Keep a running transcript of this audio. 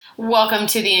Welcome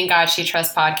to the In God She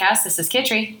Trusts podcast. This is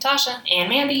Kitri, Tasha, and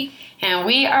Mandy. And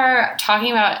we are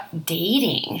talking about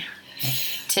dating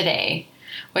today,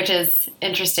 which is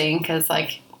interesting because,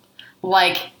 like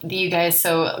you guys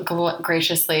so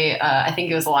graciously, I think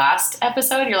it was last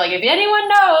episode, you're like, if anyone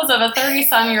knows of a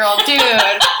 30-some-year-old dude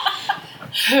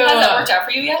who... Has that worked out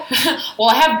for you yet? Well,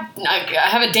 I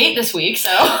have a date this week,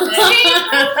 so...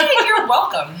 You're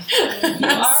welcome. You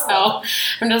are so welcome.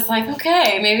 I'm just like,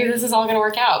 okay, maybe this is all going to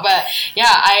work out. But yeah,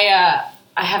 I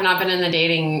have not been in the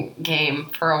dating game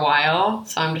for a while,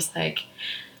 so I'm just like,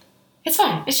 it's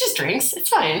fine. It's just drinks. It's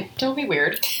fine. Don't be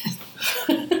weird.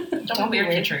 Don't be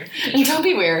weird, Kitri. Don't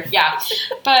be weird. Yeah,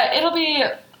 but it'll be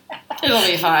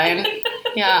fine.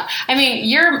 Yeah, I mean,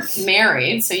 you're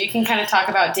married, so you can kind of talk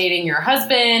about dating your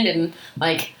husband and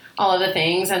like all of the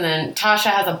things. And then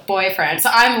Tasha has a boyfriend, so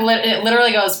it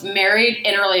literally goes married,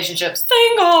 in a relationship,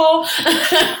 single.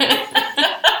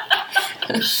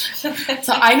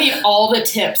 So I need all the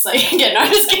tips I can get. No,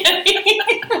 I'm just kidding.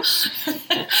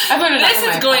 This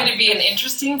is going to be an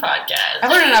interesting podcast.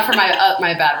 I've learned enough from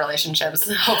my bad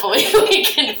relationships. Hopefully we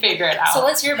can figure it out. So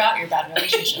let's hear about your bad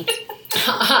relationships.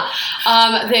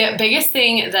 The biggest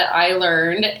thing that I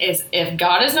learned is if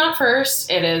God is not first,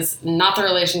 it is not the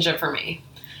relationship for me.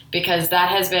 Because that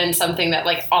has been something that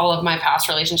like all of my past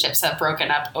relationships have broken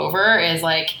up over is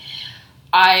like,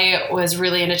 I was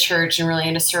really into church and really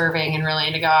into serving and really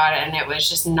into God, and it was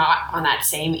just not on that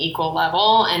same equal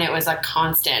level, and it was a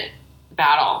constant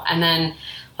battle. And then,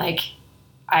 like,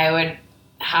 I would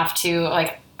have to,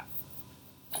 like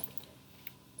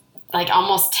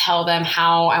almost tell them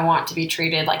how I want to be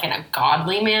treated, like, in a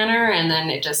godly manner, and then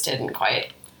it just didn't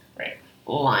quite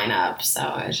line up.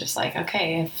 So it was just like,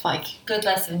 okay, if, like... Good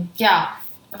lesson. Yeah.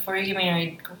 Before you get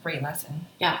married, great lesson.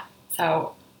 Yeah.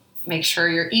 So... make sure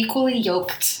you're equally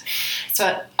yoked.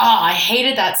 So, I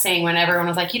hated that saying when everyone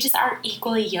was like, you just aren't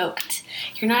equally yoked.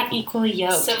 You're not equally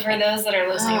yoked. So for those that are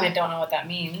listening that don't know what that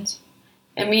means.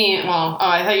 I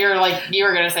thought you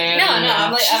were going to say it. No,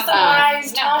 I'm like, she's the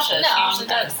wise Tasha. She usually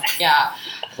does. Yeah.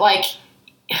 Like,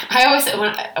 I always,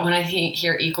 when I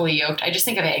hear equally yoked, I just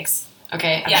think of eggs.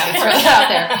 Okay? Yeah. I'm throw that out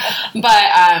there.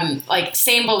 But, like,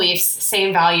 same beliefs,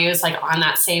 same values, like, on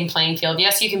that same playing field.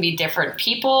 Yes, you can be different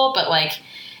people, but, like,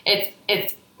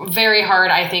 it's very hard,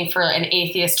 I think, for an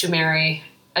atheist to marry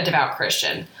a devout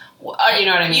Christian. You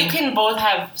know what I mean? You can both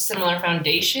have similar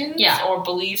foundations or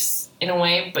beliefs in a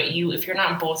way, but if you're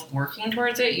not both working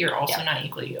towards it, you're also not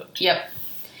equally yoked. Yep.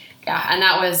 Yeah, and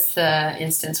that was the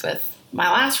instance with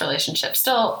my last relationship.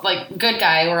 Still, like, good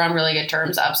guy. We're on really good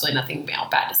terms. Absolutely nothing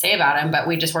bad to say about him, but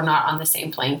we just were not on the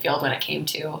same playing field when it came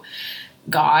to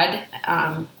God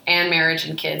and marriage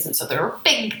and kids, and so there were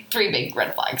three big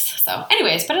red flags. So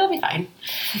anyways, but it'll be fine.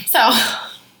 So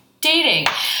dating.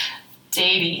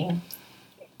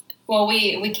 Well,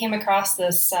 we came across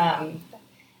this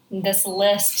this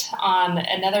list on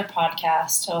another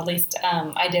podcast, or at least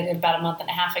I did it about a month and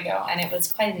a half ago, and it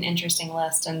was quite an interesting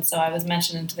list. And so I was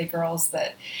mentioning to the girls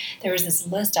that there was this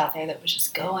list out there that was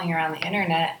just going around the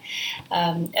internet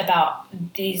about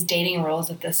these dating rules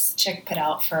that this chick put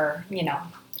out for,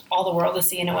 all the world to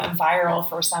see, and it went viral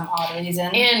for some odd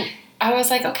reason. And I was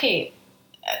like, okay,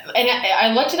 and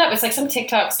I looked it up. It's like some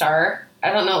TikTok star.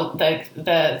 I don't know,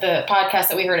 the podcast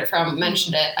that we heard it from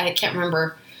mentioned it. I can't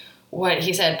remember what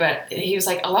he said, but he was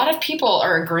like, a lot of people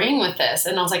are agreeing with this.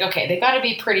 And I was like, okay, they got to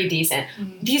be pretty decent.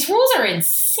 Mm-hmm. These rules are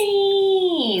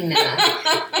insane.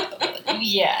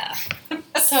 Yeah.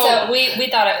 So we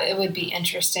thought it would be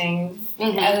interesting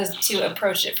as to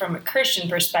approach it from a Christian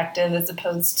perspective, as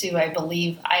opposed to, I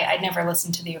believe, I never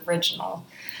listened to the original.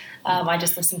 I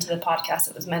just listened to the podcast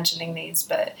that was mentioning these,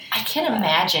 but... I can't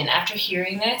imagine, after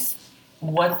hearing this,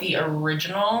 what the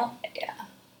original...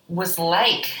 was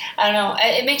like. I don't know.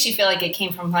 It makes you feel like it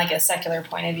came from like a secular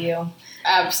point of view.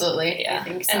 Absolutely. Yeah. I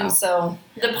think so. And so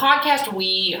the podcast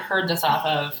we heard this off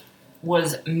of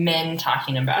was men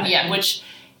talking about it, which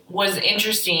was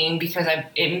interesting because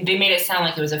they made it sound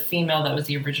like it was a female that was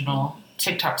the original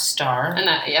TikTok star. And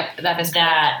that is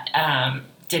that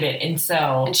did it.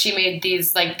 And she made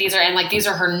these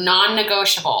are her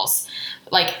non-negotiables.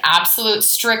 Like, absolute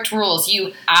strict rules.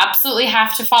 You absolutely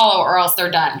have to follow or else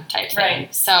they're done type thing.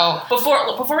 Right. So...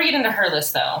 Before we get into her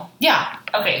list, though. Yeah.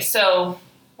 Okay, so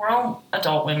we're all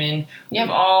adult women. Yep.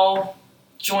 We've all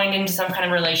joined into some kind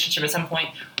of relationship at some point.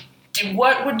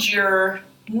 What would your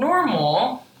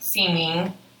normal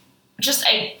seeming... Just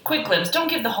a quick glimpse. Don't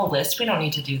give the whole list. We don't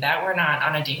need to do that. We're not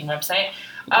on a dating website.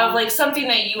 Of, like, something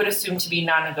that you would assume to be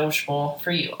non-negotiable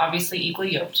for you. Obviously,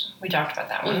 equally yoked. We talked about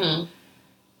that one. Mm-hmm.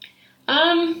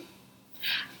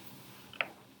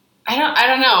 I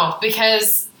don't know,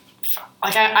 because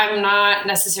like I'm not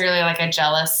necessarily like a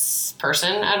jealous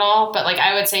person at all, but like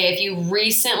I would say if you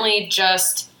recently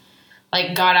just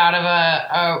like got out of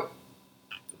a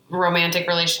romantic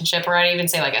relationship, or I'd even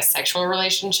say like a sexual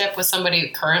relationship with somebody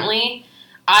currently,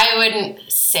 I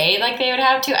wouldn't say like they would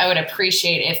have to. I would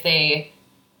appreciate if they,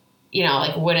 you know,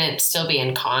 like wouldn't still be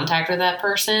in contact with that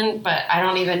person, but I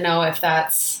don't even know if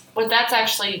that's. But that's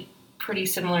actually pretty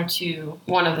similar to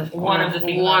One of the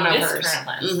things one of hers. this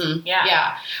current list. Mm-hmm.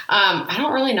 Yeah. I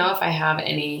don't really know if I have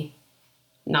any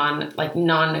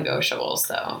non-negotiables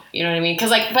though. You know what I mean?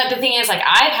 Because like, but the thing is, like,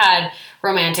 I've had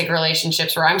romantic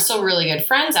relationships where I'm still really good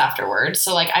friends afterwards.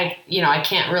 So like, I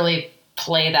can't really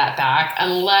play that back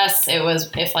unless usually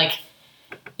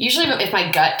if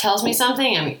my gut tells me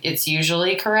something, it's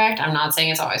usually correct. I'm not saying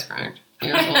it's always correct.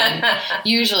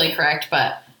 Usually correct,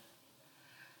 but.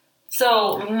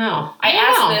 So I don't know. I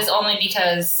asked this only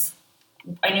because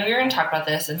I knew we were going to talk about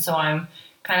this, and so I'm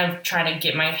kind of trying to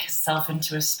get myself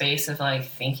into a space of like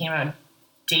thinking about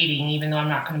dating, even though I'm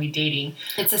not going to be dating.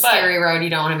 It's a scary road you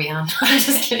don't want to be on. I'm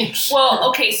just kidding. Well,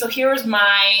 okay, so here's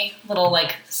my little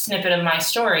like snippet of my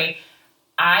story.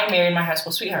 I married my high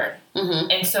school sweetheart,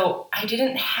 and so I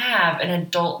didn't have an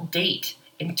adult date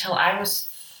until I was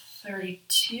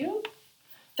 32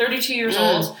 years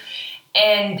old,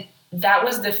 and that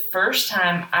was the first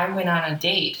time I went on a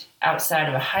date outside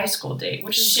of a high school date,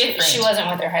 which is different. She wasn't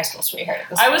with her high school sweetheart.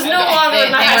 I was no longer with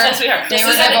my high school sweetheart. They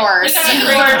were divorced.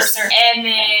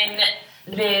 And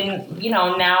then, you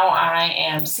know, now I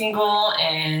am single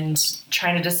and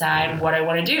trying to decide what I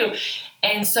want to do.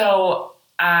 And so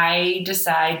I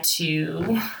decide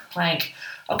to, like,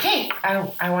 okay,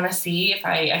 I want to see if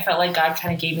I felt like God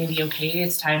kind of gave me the okay,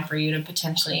 it's time for you to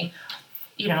potentially,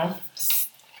 you know,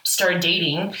 start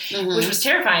dating, which was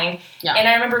terrifying. Yeah. And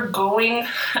I remember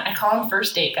I call him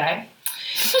first date guy,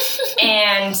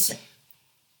 and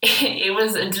it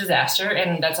was a disaster,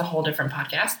 and that's a whole different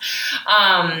podcast.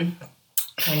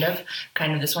 Kind of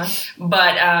this one.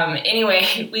 But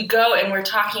anyway, we go and we're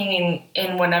talking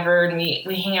and whatever, and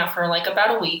we hang out for like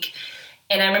about a week.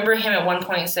 And I remember him at one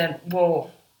point said, well,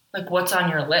 like, what's on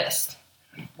your list?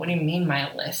 What do you mean my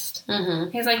list?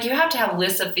 He's like, you have to have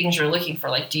lists of things you're looking for.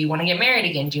 Like, do you want to get married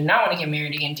again? Do you not want to get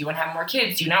married again? Do you want to have more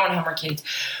kids? Do you not want to have more kids?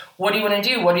 What do you want to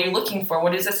do? What are you looking for?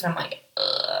 What is this? And I'm like,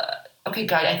 okay,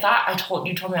 God, I thought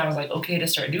you told me I was like, okay to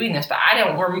start doing this, but I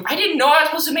didn't know I was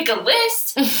supposed to make a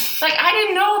list. Like, I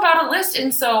didn't know about a list.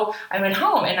 And so I went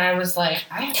home and I was like,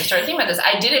 I have to start thinking about this.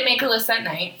 I didn't make a list that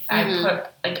night.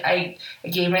 I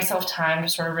gave myself time to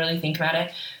sort of really think about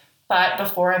it. But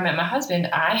before I met my husband,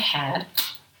 I had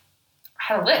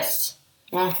a list.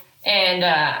 Wow. And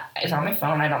it's on my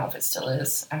phone. I don't know if it still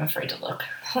is. I'm afraid to look.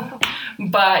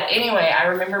 But anyway, I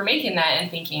remember making that and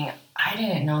thinking, I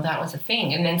didn't know that was a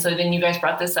thing. And then you guys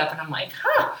brought this up, and I'm like,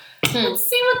 let's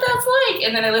see what that's like.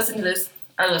 And then I listened to this.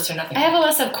 Our lists are nothing. I have a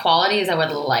list of qualities I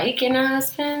would like in a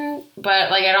husband,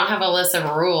 but like I don't have a list of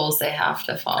rules they have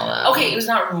to follow. Okay, it was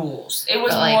not rules. It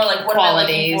was more like what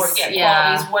qualities. Am I looking for?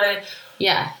 Yeah, qualities.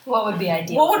 What would be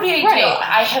ideal? What would be ideal? Right.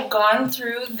 I have gone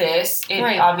through this. It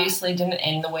obviously didn't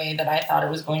end the way that I thought it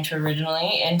was going to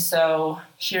originally. And so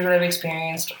here's what I've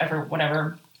experienced,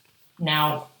 whatever.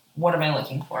 Now, what am I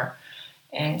looking for?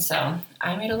 And so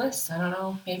I made a list. I don't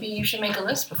know. Maybe you should make a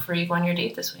list before you go on your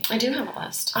date this week. I do have a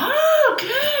list. Oh,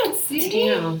 good. See?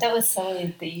 That was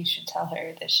silly that you should tell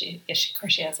her that of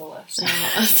course she has a list.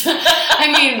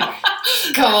 I mean,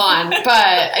 come on.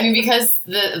 But, I mean, because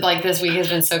this week has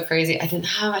been so crazy, I didn't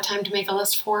have a time to make a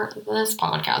list for this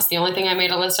podcast. The only thing I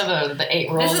made a list of are the 8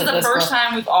 rules. This is the first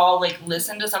time we've all, like,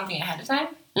 listened to something ahead of time?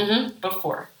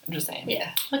 Before. I'm just saying.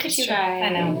 Yeah. Look at you guys. I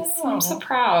know. I'm so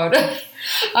proud.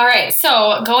 All right.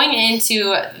 So going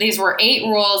into, these were 8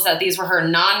 rules that these were her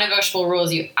non-negotiable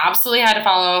rules you absolutely had to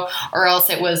follow, or else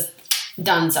it was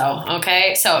done so.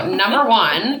 Okay. So number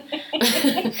 1,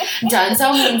 done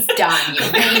so means done.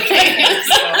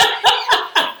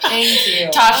 Thank you.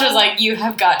 Tasha's like, you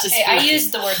have got to speak. Hey, I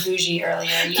used the word bougie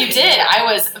earlier. You did. I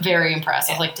was very impressed.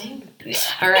 I was like, dang.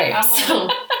 All right. So.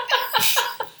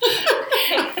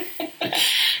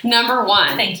 Number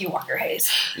 1. Thank you, Walker Hayes.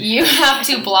 You have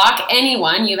to block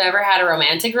anyone you've ever had a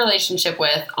romantic relationship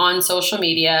with on social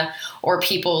media or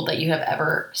people that you have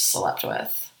ever slept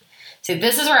with. See,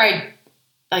 this is where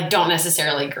I don't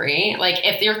necessarily agree. Like,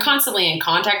 if you're constantly in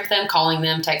contact with them, calling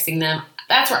them, texting them,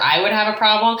 that's where I would have a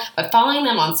problem. But following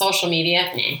them on social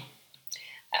media, nah.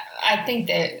 I think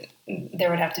that there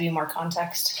would have to be more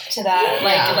context to that.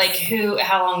 Yeah. Like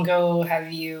how long ago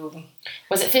have you...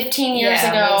 Was it 15 years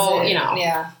ago?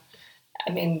 Yeah. I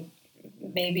mean,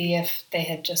 maybe if they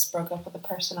had just broke up with a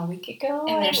person a week ago.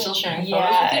 And they're still sharing photos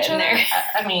yeah, with each and other. they're-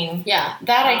 I mean, Yeah,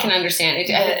 that I can understand.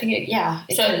 I think it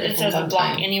So kinda it depends says on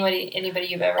block time. anybody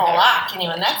you've ever block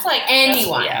anyone. That's like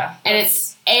Anyone. Yeah. And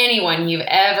it's anyone you've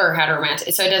ever had a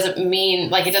romantic. So it doesn't mean,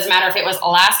 like, it doesn't matter if it was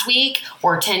last week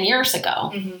or 10 years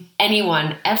ago. Mm-hmm.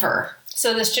 Anyone ever.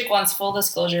 So this chick wants full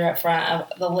disclosure up front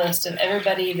of the list of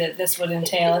everybody that this would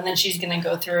entail, and then she's gonna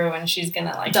go through and she's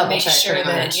gonna like Double make check sure pretty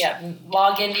that much.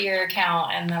 log into your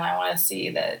account, and then I want to see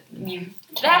that you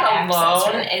that can't access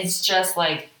alone her. is just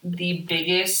like the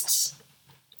biggest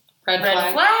Red red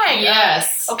flag. flag.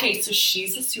 Yes. Okay, so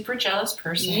she's a super jealous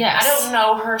person. Yes. I don't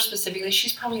know her specifically.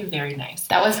 She's probably very nice.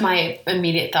 That was my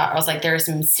immediate thought. I was like, there are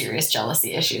some serious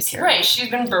jealousy issues here. Right. She's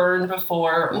been burned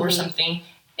before or Mhm. something.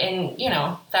 And,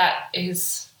 that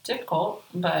is difficult,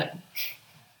 but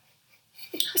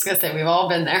I was going to say, we've all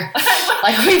been there.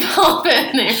 Like, we've all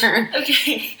been there.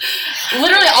 okay.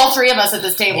 Literally, all three of us at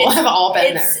this table have all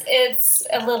been there. It's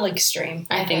a little extreme.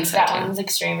 I think so, that too. one's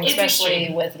extreme, It's especially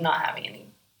extreme. with not having any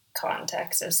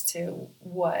context as to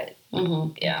what.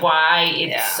 Mm-hmm. Yeah. Why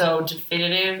it's Yeah. so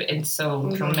definitive and so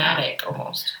Mhm. dramatic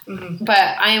almost. Mm-hmm. But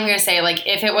I am going to say, like,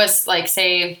 if it was, like,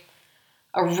 say,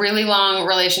 a really long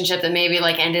relationship that maybe,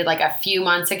 like, ended, like, a few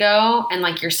months ago and,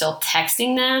 like, you're still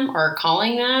texting them or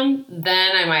calling them,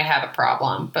 then I might have a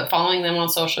problem. But following them on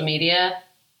social media,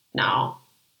 no.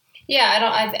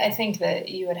 Yeah, I think that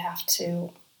you would have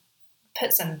to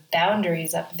put some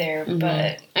boundaries up there, Mhm.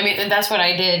 but I mean, and that's what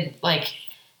I did, like,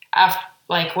 after,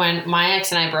 like, when my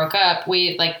ex and I broke up,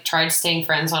 we, like, tried staying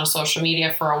friends on social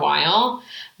media for a while,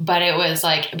 but it was,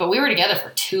 like, but we were together for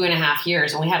 2.5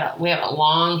 years, and we have a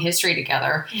long history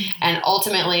together, and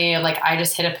ultimately, like, I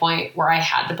just hit a point where I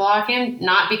had to block him,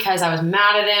 not because I was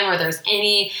mad at him or there's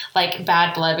any, like,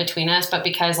 bad blood between us, but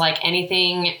because, like,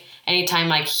 anytime,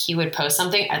 like, he would post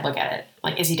something, I'd look at it,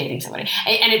 like, is he dating somebody?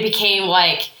 And it became,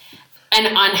 like, an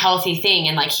unhealthy thing,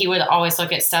 and, like, he would always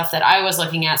look at stuff that I was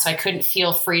looking at, so I couldn't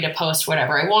feel free to post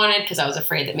whatever I wanted because I was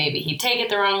afraid that maybe he'd take it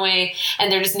the wrong way, and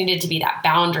there just needed to be that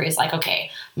boundary. It's like, okay,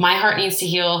 my heart needs to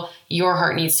heal, your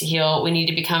heart needs to heal, we need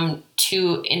to become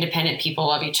two independent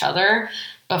people of each other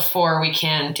before we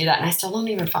can do that. And I still don't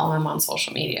even follow him on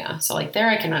social media, so, like, there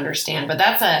I can understand, but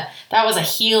that was a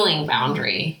healing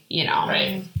boundary,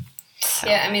 Right. So,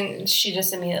 yeah, I mean, she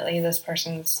just immediately, this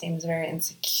person seems very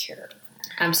insecure.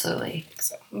 absolutely.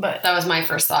 So, but That was my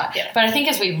first thought. Yeah. But I think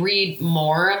as we read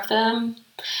more of them,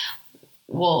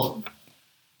 we'll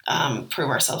prove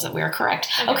ourselves that we are correct.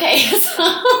 Okay.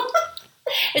 So,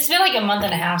 it's been like a month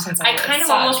and a half since I kind of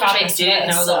saw almost wish I Travis didn't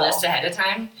Smith, know so- the list ahead of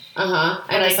time. and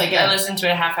But it's like I a listened to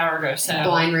it a half hour ago, so.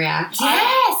 blind react.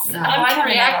 Yes! Yeah. I'm I'm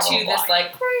coming react out to of a this blind.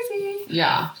 like crazy.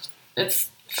 Yeah.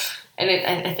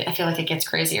 I feel like it gets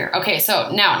crazier. Okay,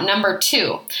 so now number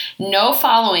 2, no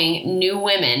following new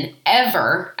women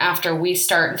ever after we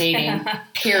start dating,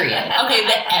 period. Okay,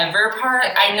 the ever part,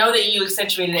 I know that you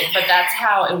accentuated it, but that's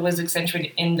how it was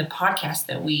accentuated in the podcast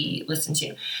that we listened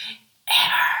to.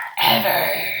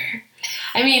 Ever.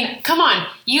 I mean, come on.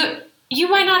 You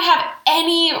might not have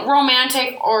any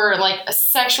romantic or, like,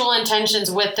 sexual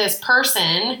intentions with this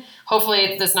person. Hopefully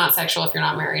it's not sexual if you're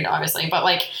not married, obviously. But,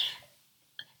 like,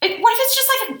 what if it's just,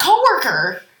 like, a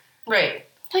coworker? Right.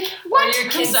 Like, what? Or your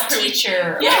kid's I'm sorry.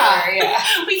 teacher. Yeah. Or, yeah.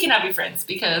 We cannot be friends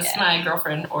because Yeah. my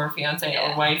girlfriend or fiance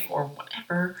Yeah. or wife or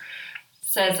whatever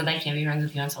says that I can't be friends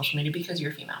with you on social media because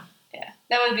you're female. Yeah,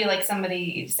 that would be like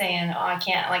somebody saying, "Oh, I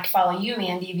can't like follow you,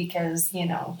 Andy, because you're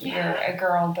a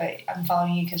girl, but I'm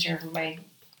following you because you're my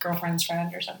girlfriend's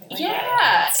friend or something like Yeah.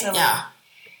 that." So, Yeah.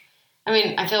 I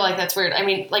mean, I feel like that's weird. I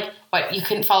mean, like, what? You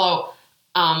couldn't follow,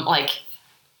 like,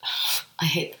 I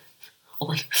hate,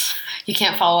 like, you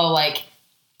can't follow, like,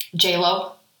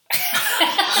 J-Lo.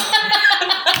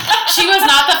 She was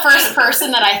not the first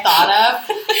person that I thought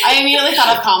of. I immediately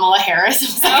thought of Kamala Harris. I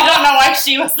was like, I don't know why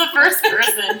she was the first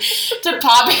person to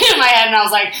pop in my head, and I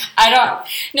was like,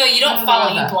 No, you don't I don't follow.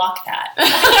 know You that. block that.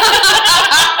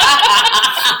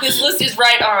 This list is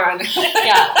right on.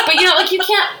 yeah. But, like, you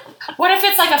can't, what if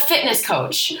it's, like, a fitness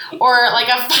coach or, like,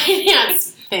 a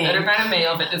finance thing? Better find a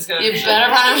male, but it's good. You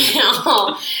better find a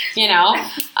male,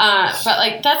 But,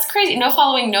 like, that's crazy. No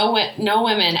following no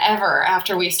women ever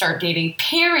after we start dating,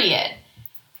 period.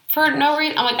 For no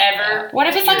reason. I'm like, Ever, what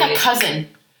if it's like a period. cousin?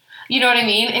 You know what I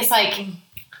mean? It's like,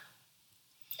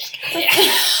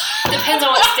 Depends on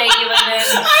what state you live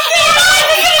in.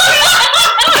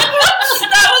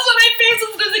 That was what my face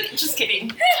was like. Just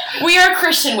kidding. we are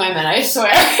Christian women, I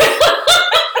swear.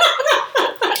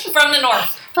 From the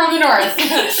north. From the north.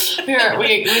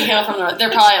 we hail from the.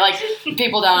 They're probably like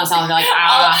people down in the south. They're like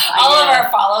all of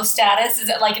our follow status is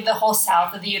like the whole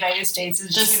south of the United States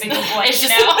is just gonna go blank it's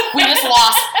just now. we just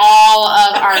lost all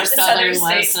of our The southern southern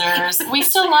states. listeners. We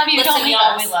still love you. Listen, Don't leave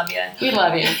y'all, us. we love you. We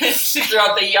love you. She threw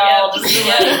out the y'all just to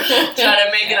try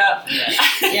to make it up.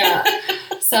 Yeah.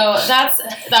 So that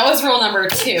was rule number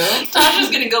 2. Tasha's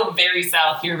gonna go very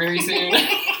south here very soon. Like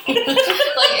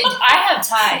I have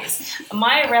ties.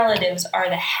 My relatives are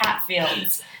the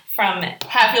Hatfields from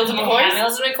Hatfields and McCoys?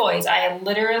 Hatfields and McCoys. I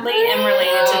literally am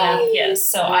related to them. Yes,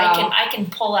 so Wow. I can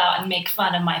pull out and make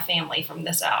fun of my family from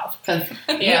the south.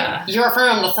 Yeah. You're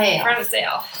from the south. From the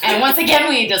south. And once again,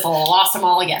 we just lost them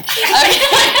all again. Okay.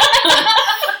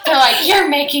 They're like, you're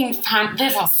making fun.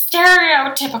 This is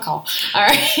stereotypical. All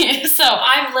right. So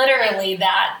I'm literally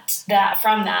that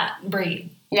from that breed.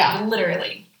 yeah.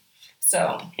 Literally.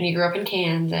 So And you grew up in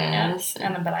Kansas.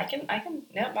 but I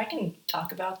can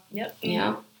talk about Yeah.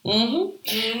 Mm-hmm.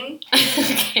 Mhm.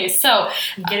 Okay. So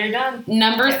Get her done.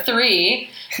 number Okay. 3,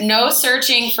 no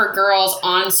searching for girls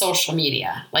on social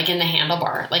media, like in the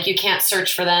handlebar. Like you can't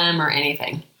search for them or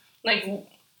anything. Like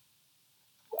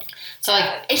So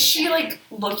like. Is she like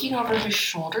looking over his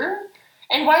shoulder?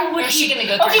 And why would Is he? she gonna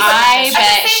go through Okay, his but I at the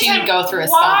bet same she would time, go through his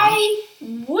Why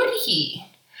would he?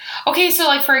 Okay, so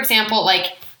like for example,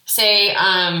 like say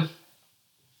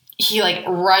he like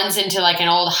runs into like an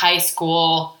old high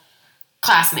school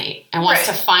classmate and wants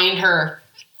Right. to find her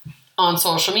on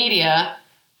social media.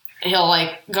 He'll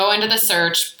like go into the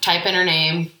search, type in her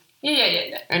name,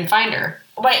 Yeah. and find her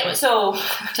Wait, so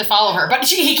to follow her. But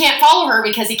he can't follow her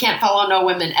because he can't follow no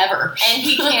women ever. and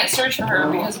he can't search for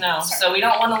her because so we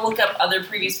don't want to look up other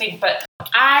previous things. But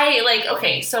I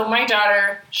like so my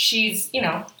daughter, she's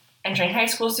entering high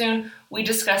school soon. We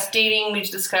discussed dating. We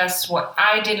discussed what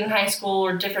I did in high school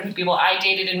or different people I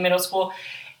dated in middle school.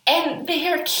 And they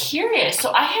are curious.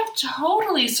 So I have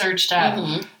totally searched up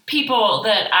Mhm. people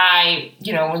that I,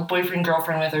 was boyfriend,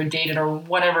 girlfriend with or dated or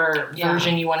whatever Yeah.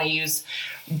 version you want to use.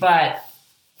 But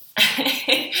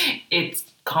it's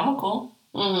comical.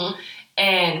 Mhm.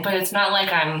 But it's not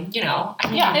like I'm, Yeah.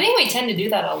 I think we tend to do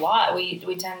that a lot. We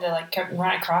tend to like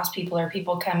run across people or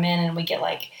people come in and we get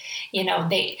like,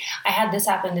 I had this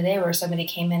happen today where somebody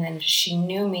came in and she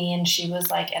knew me and she was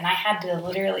like, and I had to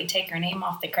literally take her name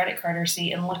off the credit card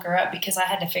receipt and look her up because I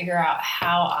had to figure out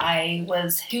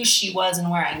who she was and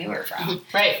where I knew her from.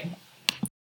 right.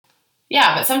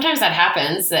 Yeah, but sometimes that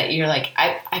happens that you're like,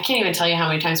 I can't even tell you how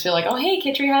many times people are like, oh, hey,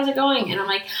 Kitri, how's it going? And I'm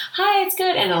like, hi, it's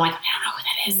good. And I'm like, I don't know who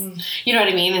that is. Mhm. You know what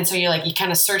I mean? And so you're like, you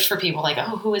kind of search for people like,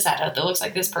 oh, who is that? That looks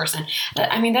like this person.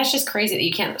 I mean, that's just crazy that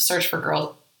you can't search for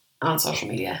girls on social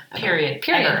media. ever. Period.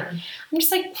 Period. Ever. I'm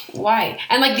just like, why?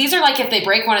 And like, these are like, if they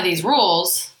break one of these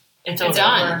rules, It's it's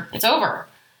done. It's over.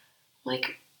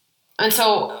 Like, and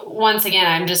so once again,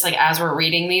 I'm just like, as we're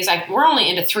reading these, we're only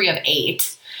into 3 of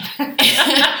 8.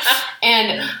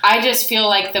 And I just feel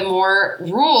like the more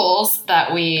rules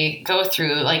that we go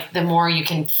through, like the more you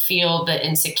can feel the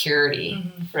insecurity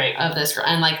Right. of this girl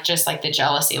and like just like the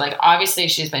jealousy. Like obviously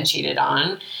she's been cheated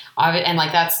on, and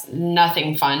like that's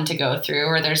nothing fun to go through,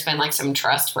 or there's been like some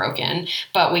trust broken,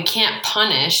 but we can't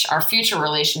punish our future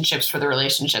relationships for the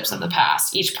relationships of the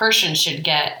past. Each person should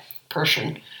get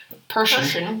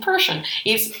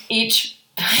each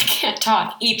I can't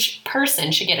talk. Each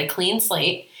person should get a clean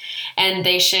slate. And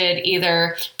they should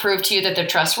either prove to you that they're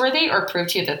trustworthy or prove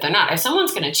to you that they're not. If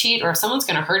someone's going to cheat or if someone's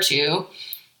going to hurt you,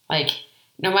 like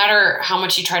no matter how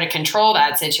much you try to control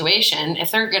that situation,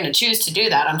 if they're going to choose to do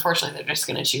that, unfortunately, they're just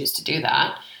going to choose to do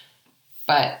that.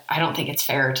 But I don't think it's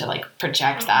fair to like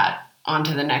project that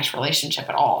onto the next relationship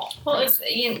at all. Well, it's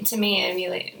to me,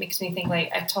 it makes me think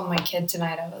like I told my kid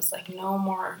tonight. I was like, no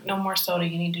more soda.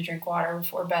 You need to drink water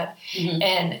before bed. Mhm.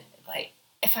 And like,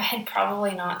 if I had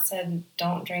probably not said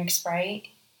don't drink Sprite,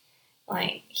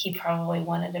 like he probably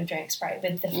wouldn't have drank Sprite.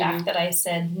 But the fact that I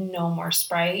said no more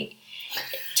Sprite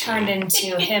turned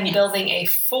into him building a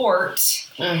fort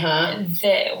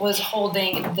that was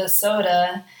holding the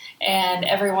soda. And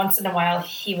every once in a while,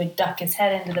 he would duck his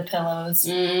head into the pillows,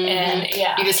 and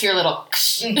yeah, You just hear a little.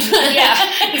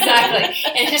 yeah, exactly.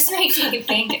 It just makes me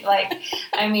think, like,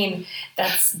 I mean,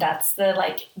 that's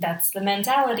the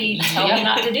mentality. Tell me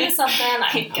not to do something,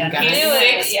 I'm gonna do He's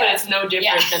it. 6, Yeah. but it's no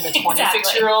different Yeah. than the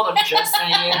 26-year-old. I'm just saying.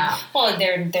 Yeah. Well,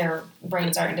 their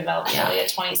brains aren't developed Yeah. really at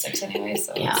 26 anyway.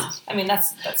 So Yeah. I mean,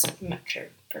 that's a true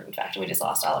proven fact. We just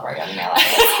lost all of our young male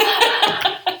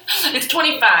audience. It's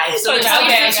 25, so the Okay,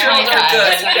 26-year-olds are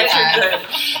good. You guys are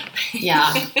good.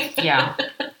 Yeah.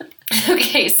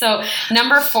 Okay, so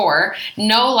number 4,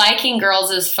 no liking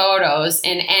girls' photos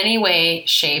in any way,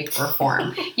 shape, or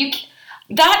form.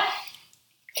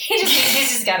 He's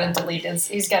just got to delete his.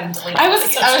 He's got to delete. I was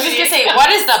just gonna say, what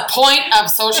is the point of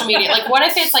social media? Like, what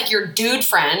if it's like your dude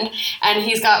friend and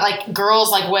he's got like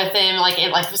girls like with him, like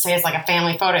say it's like a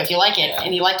family photo if you like it,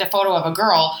 and you liked a photo of a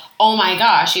girl. Oh my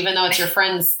gosh! Even though it's your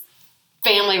friend's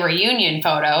family reunion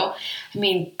photo, I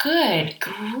mean, good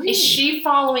grief. Is she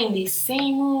following these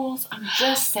same rules? I'm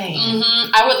just saying.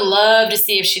 Mm-hmm. I would love to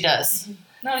see if she does.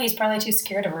 No, he's probably too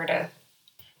scared of her to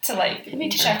like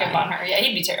check up on her. Yeah,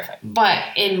 he'd be terrified. But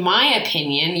in my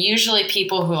opinion, usually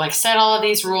people who like set all of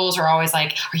these rules are always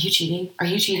like, "Are you cheating? Are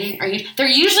you cheating? Are you?" They're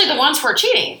usually the ones who are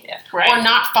cheating, right? Or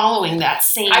not following that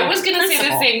same. I was gonna principle.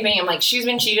 say the same thing. I'm like, she's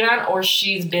been cheated on, or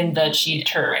she's been the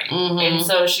cheater, Mm-hmm. and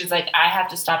so she's like, I have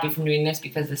to stop you from doing this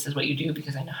because this is what you do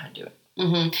because I know how to do it.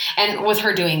 Mm-hmm. And with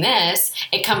her doing this,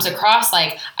 it comes across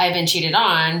like I've been cheated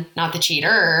on, not the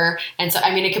cheater. And so,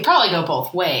 I mean, it could probably go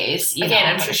both ways. Again,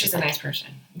 I'm sure she's a nice person.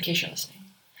 In case you're listening.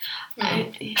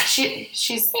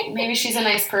 She's a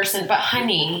nice person, but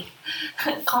honey,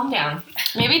 calm down.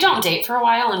 Maybe don't date for a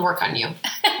while and work on you.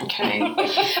 Okay,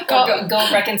 go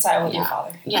reconcile with your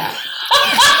father. Yeah.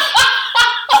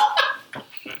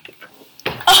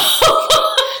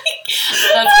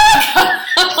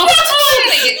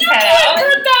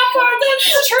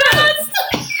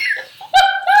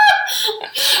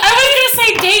 I was gonna say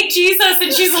date Jesus,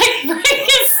 and she's like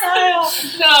reconcile.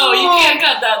 No, you can't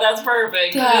cut that. That's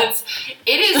perfect. Yeah.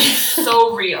 It is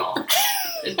so real.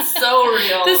 It's so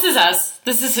real. This is us.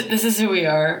 This is who we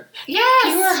are. Yes.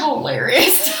 You are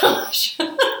hilarious, Josh. I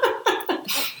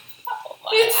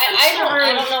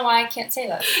don't know why I can't say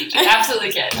that. You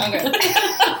absolutely can. Okay.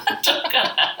 Don't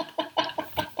cut that.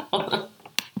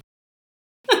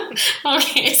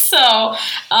 Okay, so,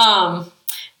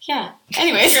 yeah.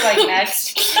 Anyways. You're like,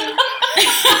 next.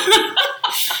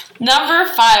 Number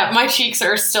 5. My cheeks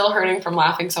are still hurting from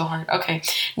laughing so hard. Okay.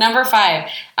 Number 5.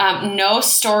 No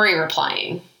story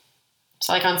replying.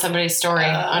 So, like on somebody's story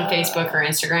on Facebook or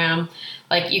Instagram,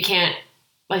 like you can't,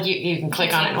 like you can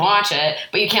click on it and watch it,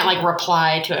 but you can't like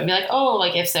reply to it and be like, oh,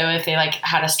 like if they like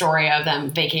had a story of them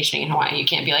vacationing in Hawaii, you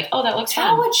can't be like, oh, that looks fun.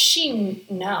 How would she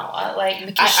know? Like,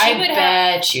 because I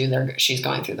bet you she's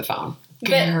going through the phone.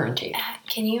 Guaranteed.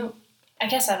 Can you? I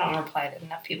guess I don't reply to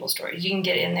enough people's stories. You can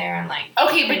get in there and like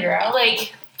figure out.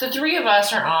 Like the three of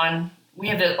us are on. We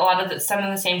have some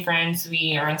of the same friends.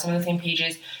 We are on some of the same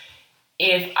pages.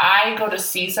 If I go to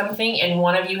see something and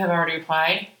one of you have already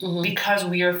replied, because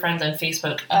we are friends on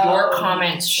Facebook, your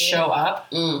comments show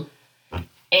up.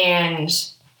 And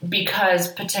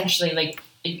because potentially, like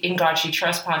in God She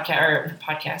Trusts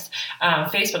podcast,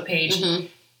 Facebook page,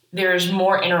 there's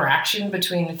more interaction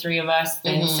between the three of us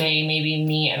than say maybe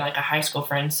me and like a high school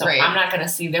friend. So I'm not going to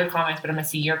see their comments, but I'm going to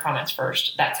see your comments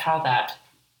first. That's how that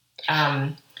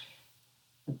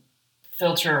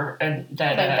filter and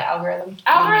that like the algorithm.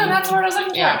 That's the word I was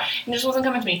looking for. It just wasn't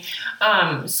coming to me.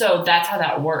 So that's how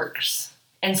that works.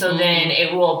 And so then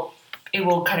it will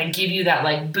kind of give you that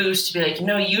like boost to be like,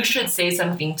 no, you should say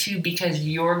something too because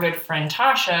your good friend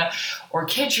Tasha or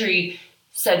Kitchery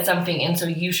said something, and so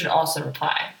you should also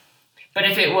reply. But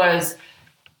if it was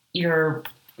your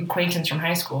acquaintance from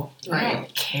high school, you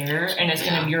don't care, and it's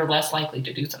gonna you're less likely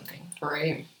to do something.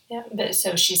 Right. Yeah, but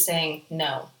so she's saying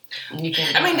no. You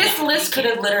can. I mean, this list could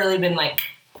have literally been like,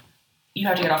 you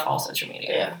have to get off all social media.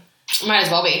 Yeah. Might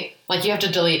as well be. Like, you have to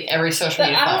delete every social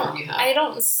media platform you have. I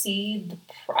don't see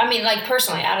I mean, like,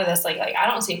 personally, out of this, like I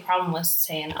don't see a problem with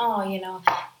saying, oh, you know,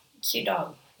 cute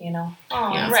dog, you know.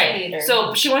 Oh, Yeah. Right.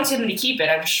 So she wants him to keep it,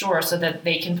 I'm sure, so that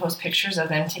they can post pictures of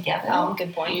them together. Oh,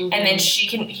 good point. And then he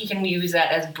can use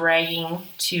that as bragging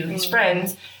to his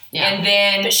friends. Yeah. And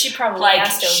then, but she probably like,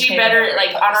 has to she okay better, with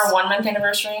like, post. on our 1 month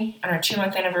anniversary, on our 2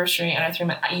 month anniversary, on our 3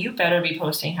 month, you better be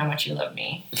posting how much you love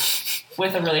me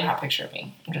with a really hot picture of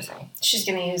me. I'm just saying. She's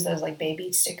gonna use those like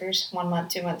baby stickers, 1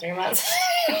 month, 2 month, 3 months.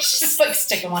 She's just like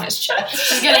stick them on his chest.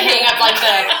 She's gonna hang up like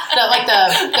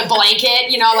the blanket,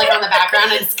 you know, like on the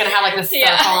background, and it's gonna have like the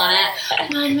circle on it.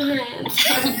 1 month.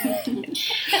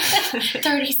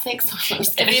 36.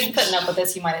 If he's putting up with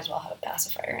this, he might as well have a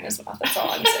pacifier in his mouth. That's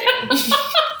all I'm saying.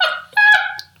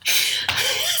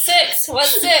 6.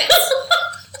 What's 6?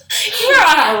 You're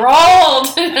on a roll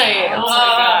tonight. Oh my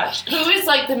gosh. Who is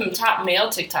like the top male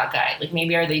TikTok guy? Like,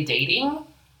 maybe are they dating?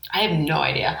 I have no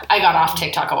idea. I got off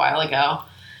TikTok a while ago.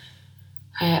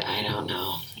 I don't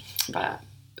know. But,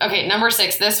 okay, number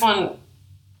 6. This one,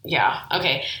 yeah,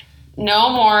 okay. No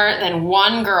more than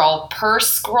one girl per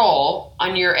scroll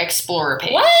on your Explorer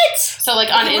page. What? So, like,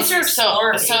 on What's your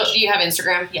Explorer so page? do you have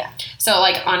Instagram? Yeah. So,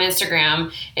 like, on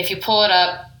Instagram, if you pull it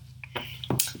up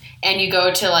and you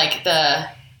go to, like, the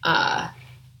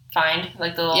find?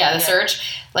 Like the little... the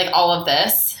search. Like all of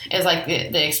this is like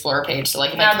the Explore page. So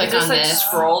like if Now, I click does on this, this.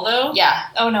 scroll, though? Yeah.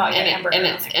 Oh, no, I got And Amber.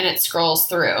 it scrolls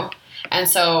through. And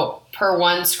so per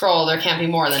one scroll, there can't be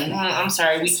more than I'm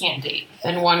sorry, we can't date.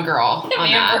 one girl Have on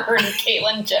you that. ever heard of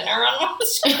Caitlyn Jenner on one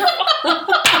scroll?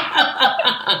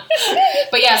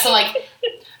 But yeah, so like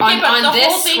Okay, but on the this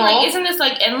whole thing, scroll, like, isn't this,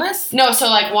 like, endless? no, so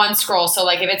like one scroll. So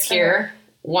like if it's here,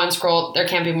 one scroll, there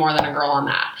can't be more than a girl on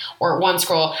that. Or one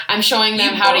scroll. I'm showing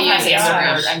them how to both use have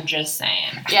Instagram. Instagram. I'm just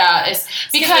saying. Yeah, it's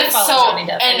because follow so Johnny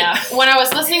Depp, I and know. when I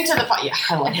was listening to the yeah,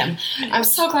 I love him. I'm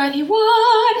so glad he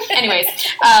won. Anyways,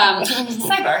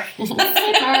 Sidebar.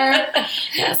 sidebar.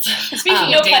 Yes. Speaking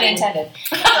No of pun dating. intended.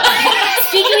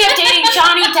 Speaking of dating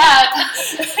Johnny Depp,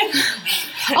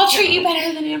 I'll treat you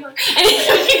better than Amber.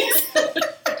 Anyways,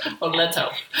 Well, let's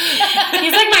hope.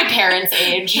 he's like my parents'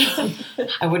 age.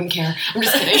 I wouldn't care. I'm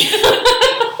just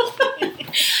kidding.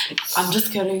 I'm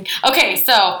just kidding. Okay,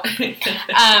 so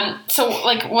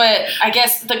like what I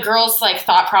guess the girls' like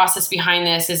thought process behind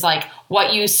this is like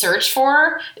what you search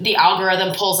for, the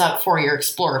algorithm pulls up for your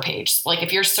Explorer page. Like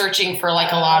if you're searching for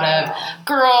like a lot of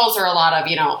girls or a lot of,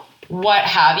 what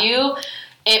have you,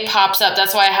 it pops up.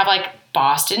 That's why I have like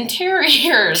Boston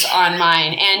Terriers on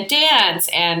mine and Dance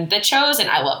and The Chosen.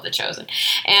 I love The Chosen.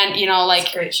 And, like,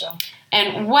 It's a great show.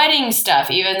 and wedding stuff,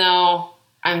 even though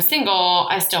I'm single,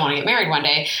 I still want to get married one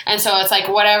day. And so it's like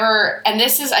whatever. And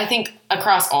this is, I think,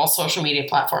 across all social media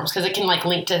platforms because it can like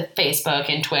link to Facebook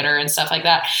and Twitter and stuff like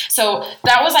that. So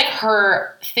that was like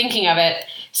her thinking of it.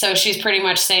 So she's pretty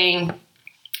much saying,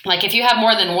 like, if you have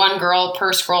more than one girl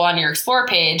per scroll on your Explore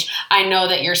page, I know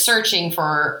that you're searching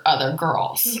for other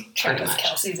girls. Pretty Travis much.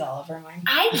 Kelsey's all over mine.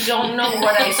 I don't know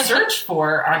what I search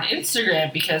for on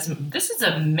Instagram because this is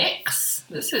a mix.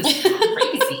 This is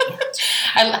crazy.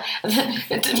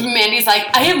 Mandy's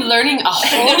like, I am learning a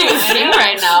whole new thing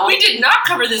right now. We did not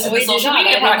cover this in We the did social not.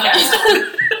 media I did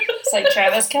podcast. It's like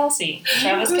Travis Kelsey.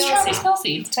 Who's Travis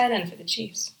Kelsey? It's tight end for the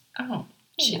Chiefs. Oh,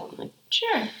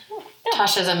 Sure.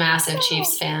 Tasha's a massive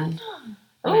Chiefs fan.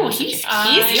 oh, he's cute.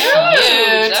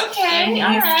 Okay,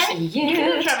 all right.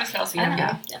 Cute. Travis Kelsey. I know.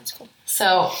 Yeah. That's cool.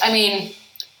 So, I mean,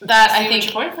 that I See what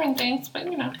think your boyfriend thinks, but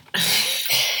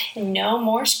No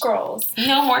more scrolls.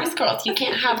 no more scrolls. You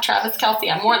can't have Travis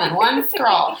Kelsey on more than one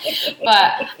scroll.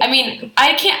 But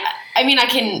I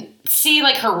can see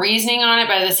like her reasoning on it,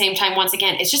 but at the same time, once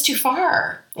again, it's just too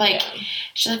far. Like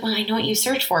she's like, well, I know what you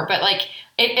search for, but like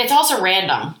it's also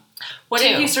random. What too.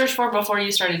 did you search for before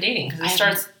you started dating? Because it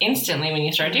starts instantly when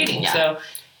you start dating. Yeah. So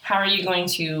how are you going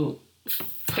to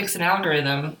fix an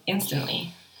algorithm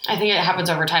instantly? I think it happens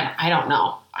over time. I don't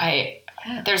know.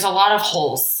 There's a lot of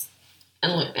holes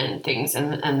and things in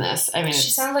this. I mean, She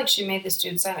it's sounds like she made this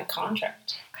dude sign a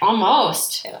contract.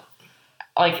 almost. Yeah.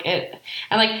 Like it,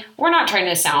 and like we're not trying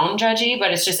to sound judgy,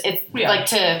 but it's like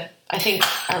to I think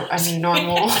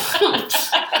normal.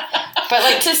 But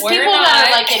like to We're people not. that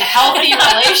are like in healthy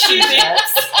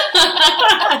relationships.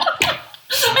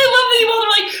 I love that you both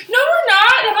are like, no, we're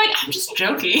not. And I'm like, I'm just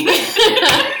joking.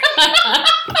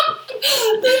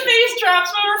 The face drops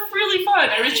were really fun.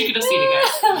 I wish you could have seen it,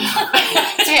 guys.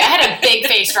 So yeah, I had a big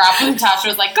face drop when Tasha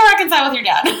was like, "Go reconcile with your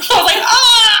dad." I was like,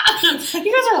 "Ah,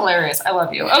 you guys are hilarious. I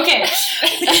love you." Okay,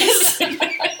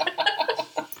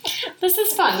 this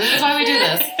is fun. This is why we do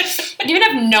this. Even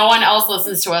if no one else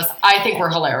listens to us, I think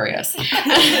we're hilarious.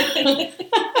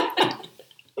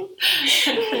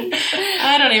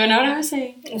 I don't even know what I was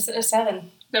saying. It's a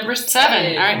 7. Number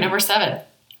 7. All right, number 7.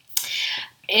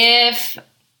 If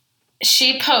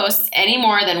she posts any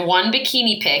more than one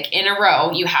bikini pic in a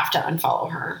row, you have to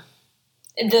unfollow her.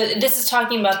 This is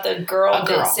talking about the girl, A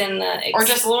girl. that's in the Or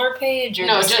just- Explore page? Or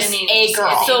no, just any, a girl.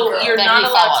 any So girl? you're that not he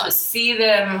allowed to follows. see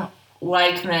them,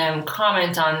 like them,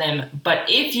 comment on them. But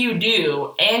if you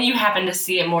do, and you happen to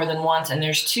see it more than once, and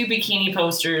there's 2 bikini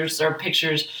posters or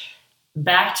pictures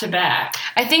back to back.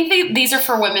 I think these are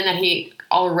for women that he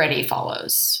already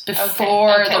follows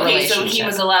before Okay. the Okay, relationship. so he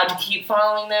was allowed to keep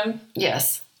following them?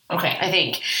 Yes, Okay. I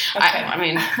think. Okay. I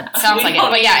mean, sounds like it.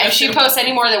 But yeah, if she posts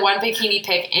any more than one bikini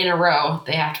pic in a row,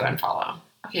 they have to unfollow.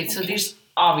 Okay, so these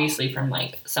obviously from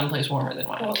like someplace warmer than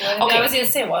mine. Well, Okay. I was going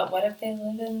to say, what if they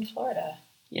live in Florida?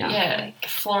 Yeah. Yeah,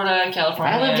 Florida, If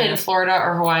California. I lived in Florida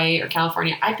or Hawaii or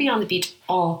California, I'd be on the beach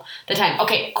all the time.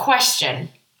 Okay, question.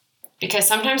 Because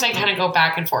sometimes I kind of go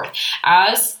back and forth.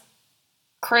 As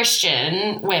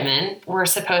Christian women, we're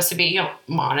supposed to be,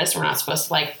 modest. We're not supposed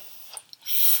to like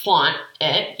flaunt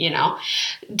it,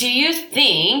 Do you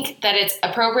think that it's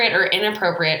appropriate or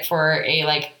inappropriate for a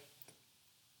like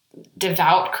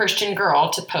devout Christian girl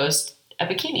to post a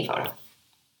bikini photo?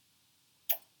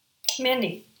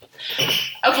 Mandy.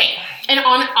 Okay. And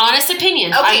honest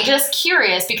opinions. Okay. I'm just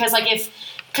curious because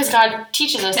God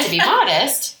teaches us to be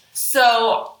modest.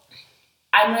 So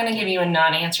I'm going to give you a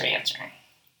non-answer answer.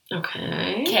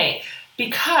 Okay. Okay.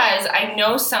 Because I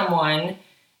know someone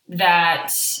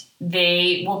that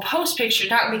they will post pictures,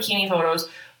 not bikini photos,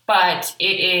 but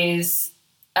it is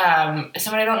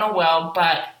someone I don't know well,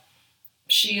 but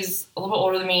she's a little bit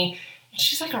older than me. And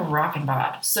she's like a rockin'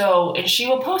 bod. So, and she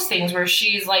will post things where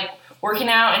she's like working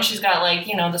out and she's got like,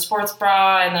 the sports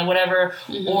bra and the whatever,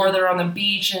 or they're on the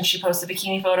beach and she posts a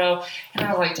bikini photo. And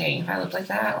I was like, dang, if I looked like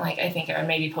that, like I think I would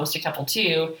maybe post a couple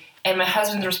too. And my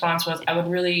husband's response was, I would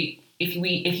really, if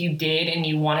you did and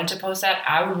you wanted to post that,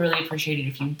 I would really appreciate it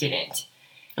if you didn't.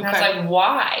 And I was like,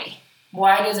 why?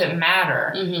 Why does it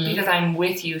matter? Because I'm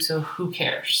with you, so who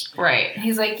cares? Right. And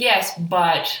he's like, yes,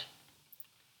 but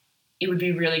it would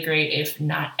be really great if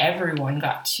not everyone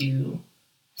got to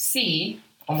see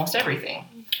almost everything.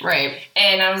 Right.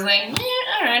 And I was like,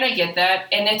 all right, I get that.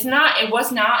 And it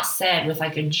was not said with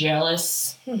like a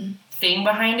jealous thing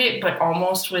behind it, but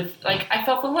almost with like, I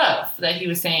felt the love that he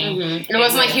was saying. It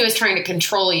wasn't like he was trying to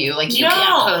control you. Like, you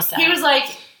can't post that. He was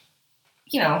like,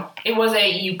 it was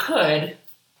you could.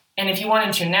 And if you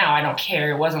wanted to now, I don't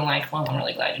care. It wasn't like, well, I'm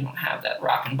really glad you don't have that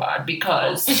rockin' bod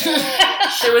because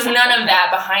there was none of that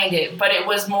behind it. But it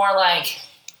was more like,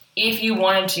 if you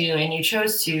wanted to and you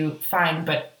chose to, fine.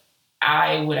 But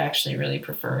I would actually really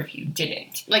prefer if you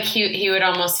didn't. Like he would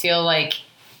almost feel like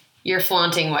you're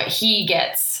flaunting what he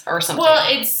gets or something. Well,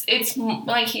 it's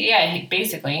like, he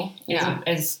basically,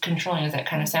 as controlling as that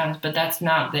kind of sounds, but that's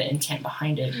not the intent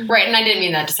behind it. Right, and I didn't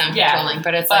mean that to sound controlling,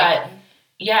 but it's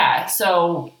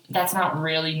so that's not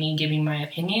really me giving my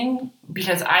opinion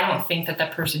because I don't think that the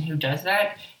person who does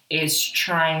that is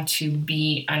trying to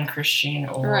be unchristian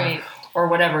or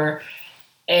whatever.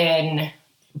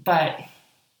 But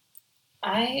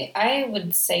I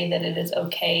would say that it is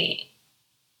okay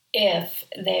if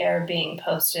they're being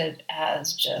posted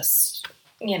as just,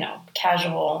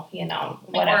 casual,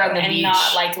 whatever, on the and beach.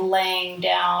 not like laying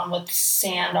down with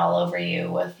sand all over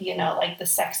you with, like the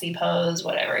sexy pose,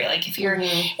 whatever. Like if your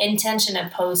intention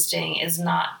of posting is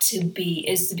to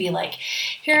be like,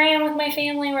 here I am with my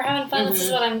family, we're having fun, this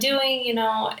is what I'm doing,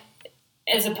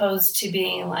 as opposed to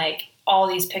being like all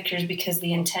these pictures because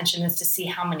the intention is to see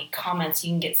how many comments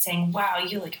you can get saying, wow,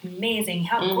 you look amazing,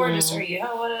 how gorgeous are you,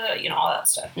 all that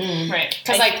stuff. Right.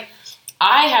 Because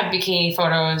I have bikini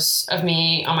photos of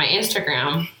me on my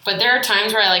Instagram, but there are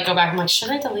times where I go back and I'm like,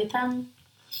 should I delete them?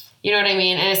 You know what I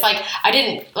mean? And it's like, I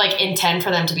didn't intend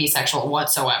for them to be sexual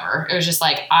whatsoever. It was just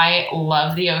like, I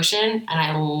love the ocean and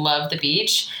I love the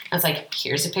beach. And it's like,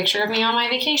 here's a picture of me on my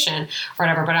vacation or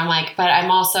whatever. But I'm like, but I'm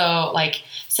also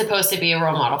supposed to be a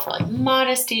role model for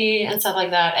modesty and stuff like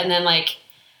that. And then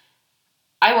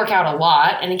I work out a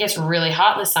lot and it gets really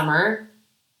hot in the summer.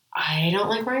 I don't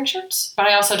like wearing shirts, but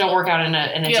I also don't work out in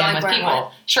a gym with people.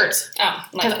 What? Shirts. Oh,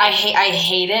 because I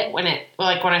hate it when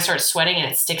when I start sweating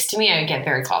and it sticks to me. I get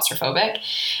very claustrophobic.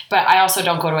 But I also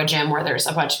don't go to a gym where there's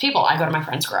a bunch of people. I go to my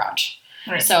friend's garage.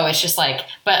 Right. So it's just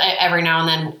but every now and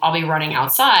then I'll be running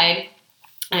outside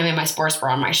and I'm in my sports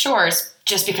bra on my shorts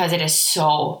just because it is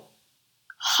so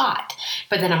hot.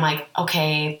 But then I'm like,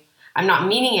 okay, I'm not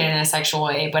meaning it in a sexual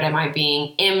way, but am I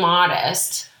being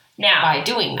immodest? Now, by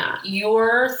doing that.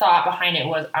 Your thought behind it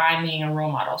was, I'm being a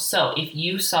role model. So if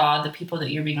you saw the people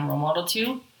that you're being a role model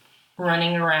to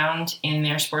running around in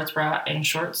their sports bra and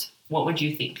shorts, what would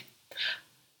you think?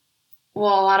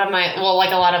 Well, a lot of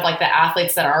the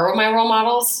athletes that are my role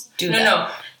models do that. No.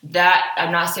 That,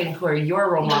 I'm not saying who are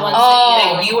your role models.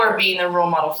 That you are being the role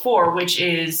model for, which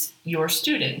is your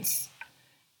students.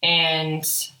 And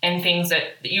things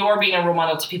that you are being a role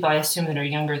model to people, I assume, that are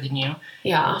younger than you.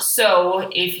 Yeah. So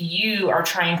if you are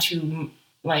trying to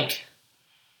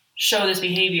show this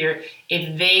behavior,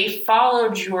 if they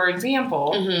followed your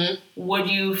example, would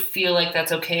you feel like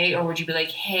that's okay, or would you be like,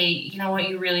 hey, you know what,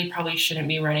 you really probably shouldn't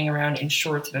be running around in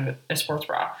shorts and a sports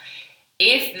bra?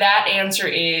 If that answer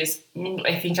is,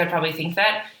 I think I'd probably think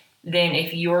that, then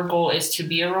if your goal is to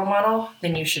be a role model,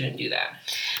 then you shouldn't do that.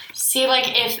 See,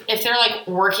 if they're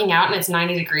working out and it's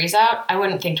 90 degrees out, I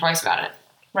wouldn't think twice about it.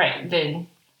 Right. Then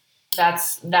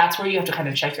that's where you have to kind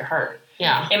of check your heart.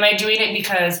 Yeah. Am I doing it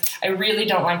because I really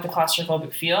don't like the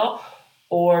claustrophobic feel,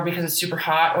 or because it's super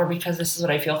hot, or because this is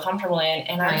what I feel comfortable in,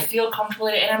 and I feel comfortable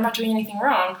in it, and I'm not doing anything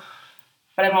wrong,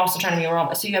 but I'm also trying to be a role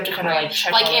model. So you have to kind of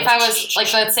check. If I was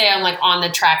let's say I'm on the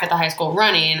track at the high school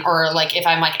running, or if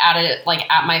I'm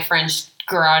at my friend's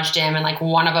garage gym, and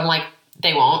one of them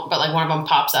they won't, but one of them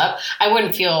pops up, I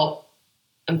wouldn't feel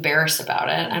embarrassed about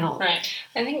it. I don't. Right.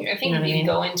 I think You know if what I you mean?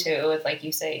 go into it with, like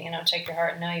you say, check your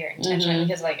heart and know your intention. Mhm.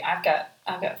 Because like I've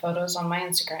got photos on my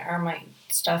Instagram or my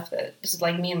stuff that this is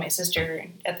like me and my sister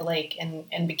at the lake in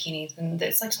bikinis, and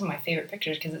it's like some of my favorite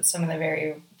pictures because it's some of the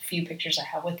very few pictures I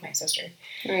have with my sister.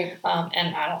 Right.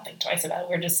 And I don't think twice about it.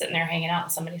 We're just sitting there hanging out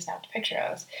and somebody snapped a picture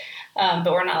of us. But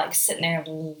we're not like sitting there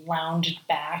lounged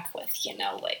back with,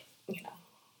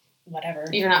 whatever.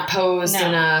 You're not posed No.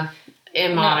 in a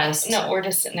immodest. No, we're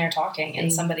just sitting there talking and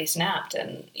Mm. somebody snapped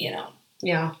and,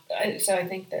 Yeah. so I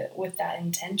think that with that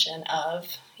intention of,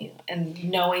 and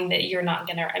knowing that you're not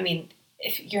going to,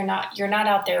 if you're not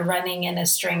out there running in a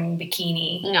string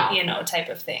bikini, No. type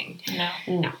of thing.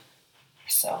 No.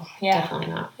 So, yeah. Definitely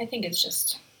not. I think it's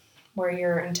just where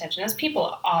your intention is.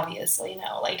 People obviously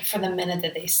know, like for the minute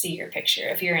that they see your picture,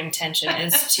 if your intention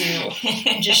is to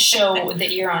just show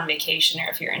that you're on vacation, or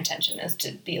if your intention is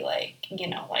to be like,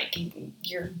 like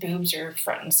your boobs are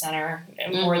front and center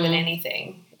more than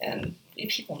anything, and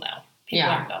people know. People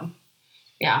Yeah. aren't dumb.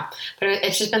 Yeah. But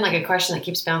it's just been like a question that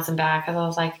keeps bouncing back because I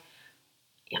was like,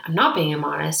 yeah, I'm not being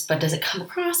immodest, but does it come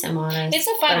across immodest? It's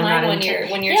a But fine I'm line not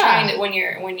when you're Yeah. trying to when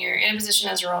you're in a position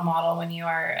as a role model, when you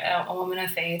are a woman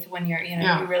of faith, when you're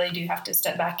Yeah. you really do have to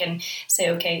step back and say,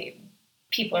 okay,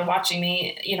 people are watching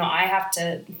me. I have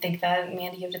to think that.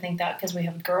 Mandy, you have to think that because we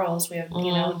have girls, we have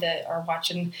that are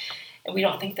watching. We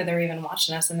don't think that they're even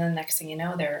watching us, and then next thing you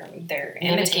know, they're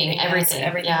imitating everything.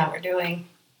 everything Yeah. that we're doing.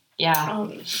 Yeah.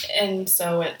 And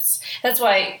so that's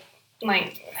why.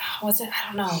 Like, was it? I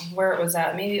don't know where it was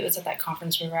at. Maybe it was at that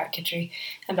conference we were at, Kitchery,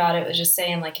 about it. It was just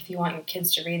saying, like, if you want your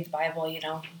kids to read the Bible,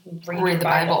 read the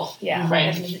Bible. Yeah.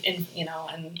 Right.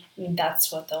 And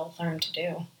that's what they'll learn to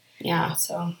do. Yeah.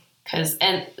 So. Because,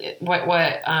 and what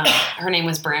her name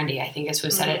was Brandy, I think is who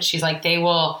said it. She's like, they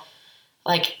will,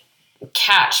 like,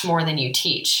 catch more than you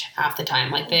teach half the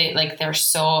time. Like, they're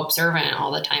so observant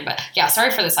all the time. But, yeah, sorry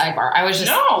for the sidebar. I was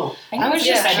just... No. I was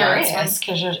just Yeah, curious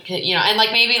because, and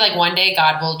like maybe like one day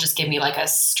God will just give me like a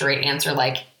straight answer,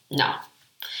 like, no,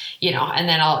 and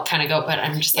then I'll kind of go, but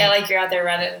I'm just like you're out there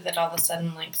running, that all of a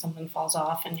sudden like something falls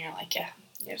off and you're like,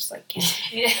 you're just like,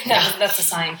 that's a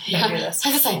sign. Don't do this.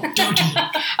 That's a sign. Don't do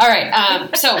it. All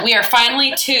right. So we are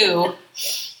finally to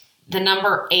the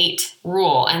number 8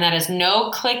 rule, and that is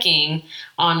no clicking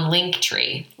on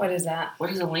Linktree. What is that? What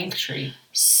is a link tree?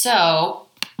 So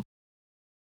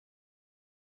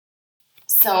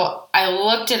I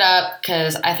looked it up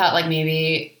because I thought like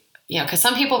maybe, because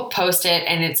some people post it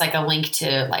and it's like a link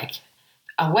to like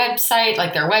a website,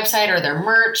 like their website or their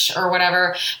merch or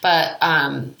whatever. But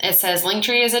it says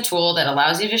Linktree is a tool that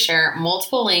allows you to share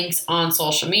multiple links on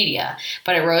social media,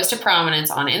 but it rose to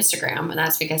prominence on Instagram. And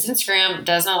that's because Instagram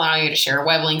doesn't allow you to share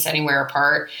web links anywhere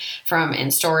apart from in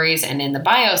stories and in the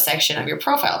bio section of your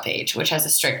profile page, which has a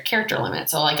strict character limit.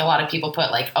 So like a lot of people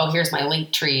put like, oh, here's my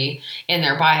Linktree in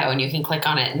their bio, and you can click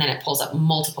on it and then it pulls up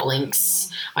multiple links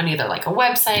on either like a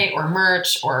website or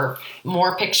merch or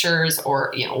more pictures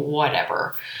or, whatever.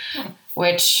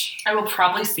 Which I will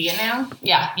probably see it now,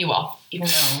 yeah, you will. even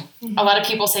though. A lot of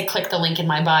people say click the link in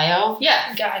my bio.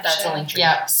 Yeah, Gotcha. that's a link tree.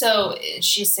 Yeah. So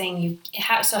she's saying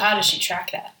so how does she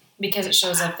track that? Because it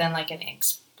shows up then like an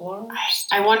Explorer?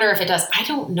 I wonder if it does. I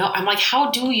don't know. I'm like,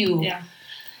 how do you Yeah.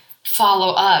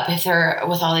 follow up if they're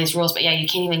with all these rules? But yeah, you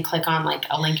can't even click on like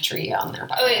a link tree on their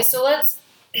bio. Okay, so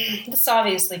this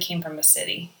obviously came from a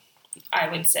city, I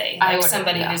would say. I Like would-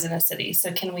 somebody yeah. who's in a city.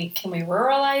 So can we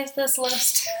ruralize this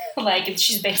list? Like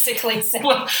she's basically saying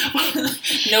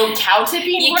No cow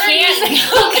tipping? you What are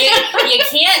can't you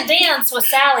can't dance with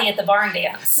Sally at the barn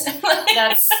dance.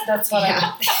 That's what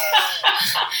Yeah.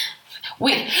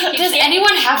 Wait, You does can't-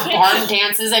 anyone have barn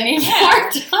dances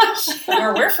anymore?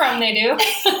 where we're from they do.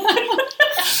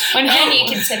 When And you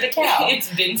can tip a cow. It's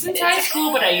been since high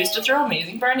school, but I used to throw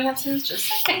amazing barn dances. Just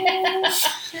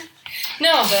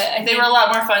No, but I they think were a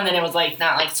lot more fun than it was like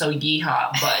not like so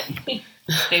yeehaw, but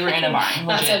they were in a barn.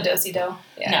 not so Legit. do-si-do.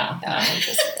 Yeah. No.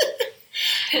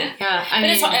 yeah, But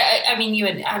it's, I mean, you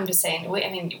and I'm just saying.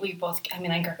 We both. I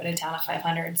mean, I grew up in a town of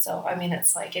 500, so I mean,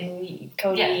 it's like in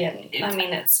Cody, Yeah, and I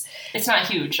mean, it's It's not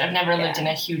huge. I've never lived Yeah. in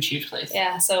a huge place.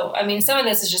 yeah. So I mean, some of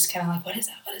this is just kind of like, what is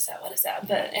that? What is that? What is that?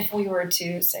 But if we were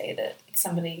to say that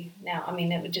somebody now, I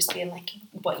mean, it would just be like,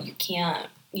 what you can't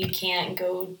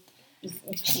go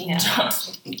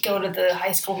go to the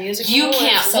High School Musical. You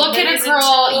can't look at a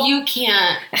girl. You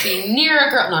can't be near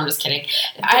a girl. No, I'm just kidding.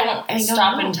 I don't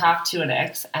stop know. and talk to an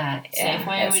ex at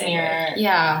Safeway when you're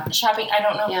Yeah. shopping. I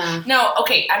don't know. Yeah. No,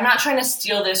 okay. I'm not trying to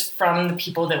steal this from the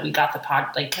people that we got the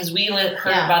because we heard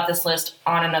about this list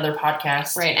on another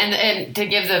podcast. Right. And to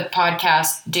give the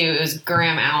podcast due, it was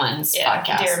Graham Allen's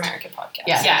podcast. Dear America podcast.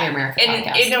 Yeah, Yeah. Dear America And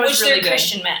podcast. it was Which really they're good.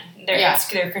 Christian men.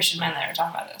 They're Christian men that are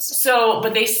talking about this. So,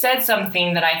 but they said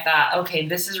something that I thought, okay,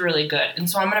 this is really good. And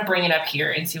so I'm going to bring it up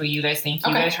here and see what you guys think.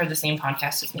 You guys heard the same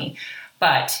podcast as me.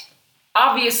 But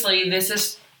obviously, this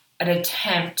is an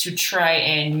attempt to try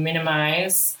and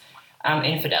minimize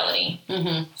infidelity.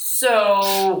 Mm-hmm.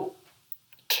 So,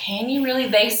 can you really?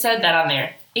 They said that on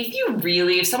there.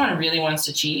 If someone really wants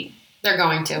to cheat, They're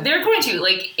going to. they're going to.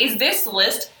 Like, is this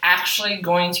list actually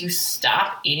going to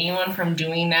stop anyone from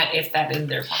doing that if that is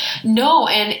their plan? No,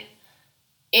 and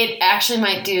it actually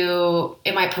might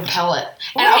propel it.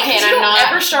 And Right, okay, and you I'm don't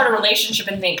not ever start a relationship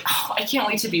and think, oh, I can't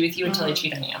wait to be with you until I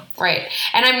cheat on you. right.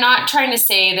 And I'm not trying to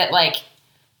say that like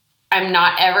I'm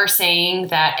not ever saying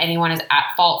that anyone is at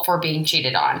fault for being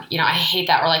cheated on. You know, I hate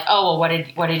that. We're like, oh, well,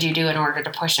 what did you do in order to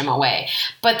push him away?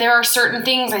 But there are certain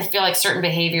things I feel like certain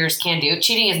behaviors can do.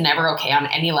 Cheating is never okay on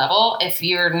any level. If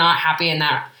you're not happy in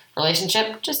that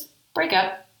relationship, just break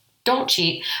up. Don't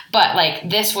cheat. But like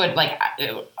this would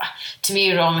to me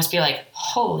it would almost be like,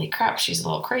 holy crap, she's a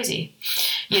little crazy.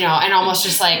 You know, and almost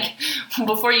just like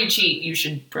Before you cheat, you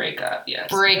should break up. Yes.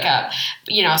 break up.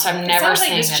 You know, so I'm never It sounds like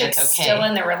saying this that chick's it's okay. still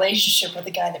in the relationship with the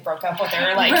guy that broke up with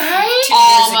her like Right? 2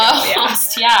 years ago.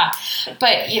 Almost, yeah.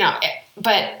 But, you know,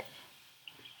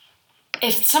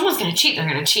 if someone's going to cheat, they're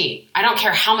going to cheat. I don't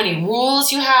care how many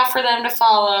rules you have for them to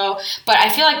follow, but I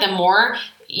feel like the more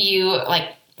you,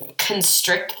 like,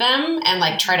 constrict them and,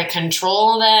 like, try to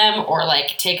control them or,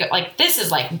 like, this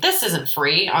isn't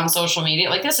free on social media.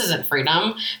 Like, this isn't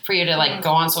freedom for you to, like,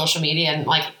 go on social media and,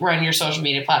 like, run your social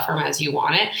media platform as you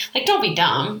want it. Like, don't be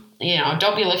dumb. You know,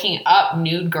 don't be looking up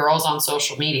nude girls on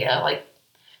social media. Like,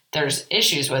 there's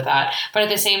issues with that. But at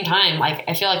the same time, like,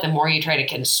 I feel like the more you try to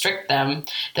constrict them,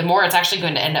 the more it's actually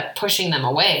going to end up pushing them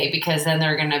away because then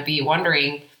they're going to be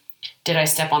wondering, did I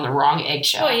step on the wrong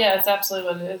eggshell? Oh yeah, it's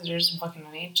absolutely what it is. There's fucking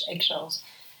eggshells.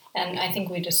 And I think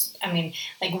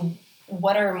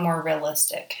what are more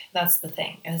realistic? That's the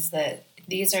thing, is that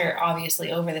these are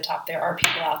obviously over the top. There are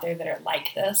people out there that are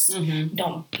like this. Mm-hmm.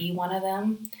 Don't be one of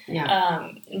them. Yeah.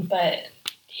 But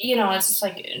you know, it's just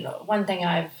like one thing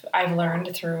I've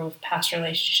learned through past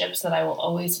relationships that I will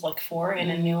always look for in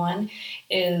a new one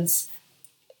is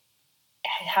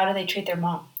how do they treat their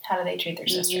mom? How do they treat their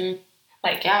sister? Mm-hmm.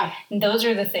 Like, Yeah. those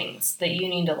are the things that you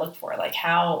need to look for. Like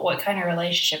what kind of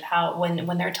relationship,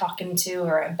 when they're talking to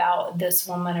or about this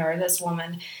woman or this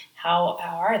woman, how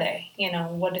are they? You know,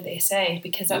 what do they say?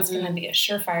 Because that's going to be a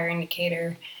surefire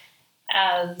indicator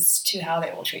as to how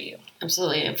they will treat you.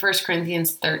 Absolutely. 1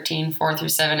 Corinthians 13,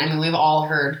 4-7. I mean, we've all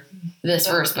heard this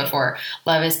verse before.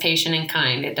 Love is patient and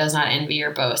kind. It does not envy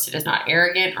or boast. It is not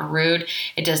arrogant or rude.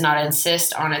 It does not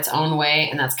insist on its own way.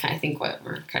 And that's I think what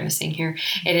we're kind of seeing here.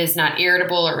 It is not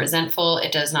irritable or resentful.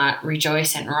 It does not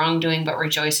rejoice in wrongdoing, but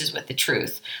rejoices with the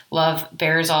truth. Love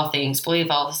bears all things, believes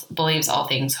all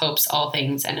things, hopes all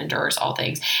things, and endures all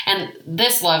things. And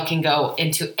this love can go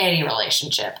into any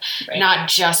relationship, Right. not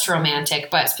just romantic,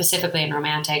 but specifically in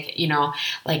romantic, you know,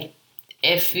 like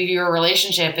if your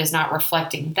relationship is not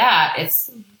reflecting that,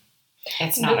 it's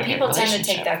not a good People tend to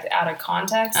relationship. take that out of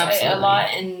context Absolutely. a lot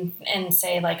and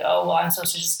say like, oh, well, I'm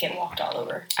supposed to just get walked all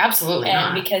over. Absolutely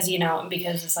And not.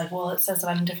 because it's like, well, it says that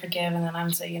I'm to forgive, and then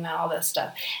I'm saying, all this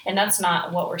stuff, and that's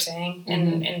not what we're saying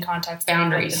in context.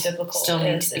 Boundaries of what the biblical still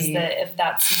need is to be- that if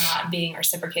that's not being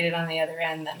reciprocated on the other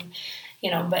end, then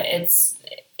but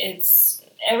it's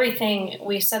everything.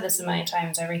 We've said this a million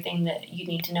times. Everything that you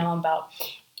need to know about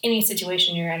any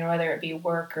situation you're in, whether it be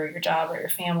work or your job or your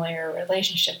family or a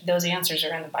relationship, those answers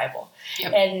are in the Bible.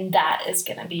 Yep. And that is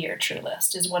going to be your true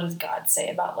list, is what does God say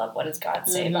about love? What does God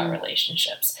say about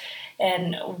relationships?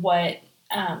 And what,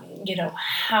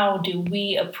 how do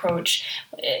we approach,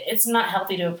 it's not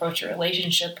healthy to approach a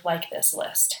relationship like this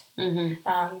list,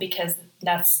 because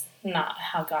that's not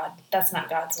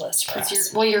God's list for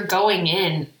us. You're going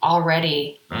in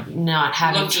already not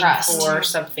having Looking trust. for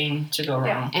something to go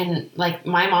wrong. And like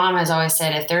my mom has always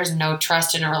said, if there's no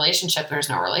trust in a relationship, there's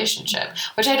no relationship,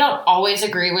 which I don't always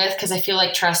agree with because I feel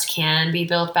like trust can be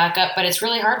built back up, but it's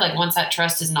really hard. Like once that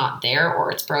trust is not there or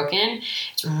it's broken,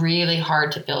 it's really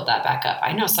hard to build that back up.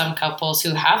 I know some couples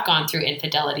who have gone through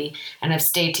infidelity and have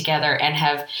stayed together and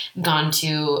have gone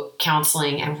to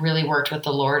counseling and really worked with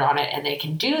the Lord on it, and they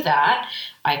can do that. that.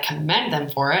 I commend them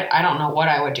for it. I don't know what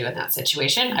I would do in that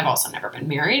situation. I've also never been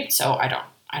married, so I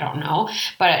don't know.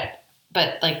 But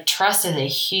like trust is a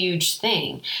huge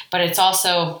thing. But it's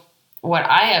also what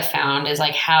I have found is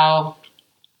like how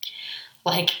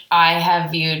like I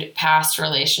have viewed past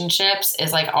relationships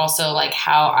is like also like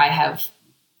how I have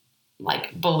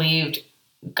like believed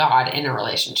God in a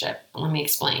relationship. Let me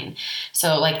explain.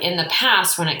 So like in the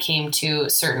past, when it came to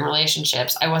certain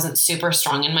relationships, I wasn't super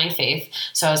strong in my faith.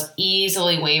 So I was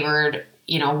easily wavered,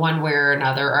 one way or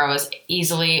another, or I was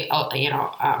easily, I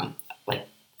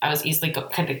was easily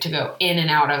to go in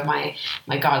and out of my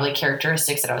godly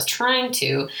characteristics that I was trying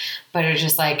to, but it was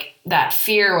just like that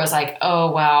fear was like,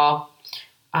 oh, well,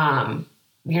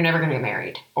 you're never going to get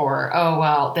married, or, oh,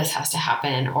 well, this has to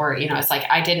happen. Or, it's like,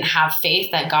 I didn't have faith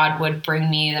that God would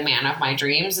bring me the man of my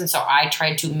dreams. And so I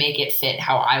tried to make it fit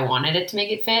how I wanted it to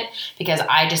make it fit because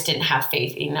I just didn't have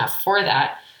faith enough for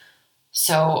that.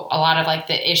 So a lot of like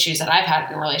the issues that I've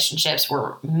had in relationships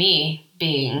were me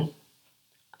being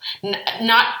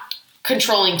not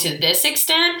controlling to this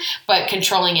extent, but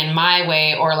controlling in my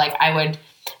way, or like I would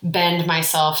bend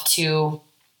myself to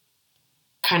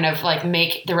kind of like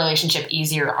make the relationship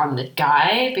easier on the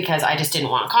guy because I just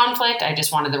didn't want conflict. I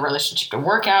just wanted the relationship to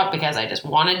work out because I just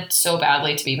wanted so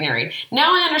badly to be married.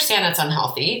 Now I understand that's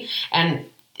unhealthy and,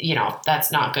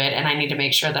 that's not good. And I need to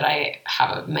make sure that I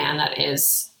have a man that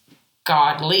is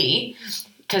godly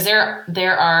because I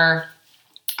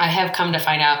have come to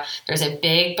find out there's a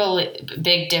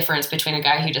big difference between a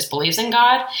guy who just believes in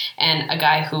God and a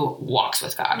guy who walks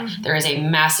with God. Mm-hmm. There is a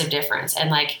massive difference.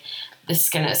 And like, this is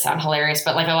going to sound hilarious,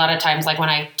 but like a lot of times, like when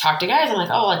I talk to guys, I'm like,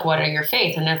 oh, like, what are your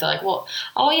faith? And they're like, well,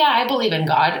 oh yeah, I believe in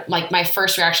God. Like my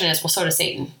first reaction is, well, so does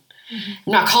Satan. Mm-hmm.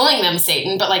 I'm not calling them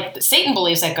Satan, but like Satan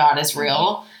believes that God is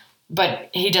real, but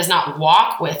he does not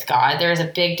walk with God. There's a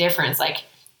big difference. Like,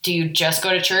 do you just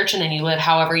go to church and then you live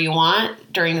however you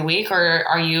want during the week? Or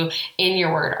are you in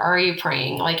your word? Are you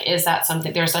praying? Like, is that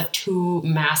something, there's like two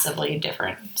massively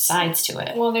different sides to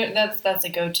it. Well, that's a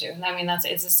go-to. I mean,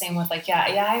 it's the same with like,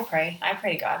 I pray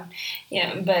to God,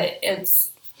 but it's,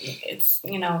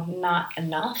 not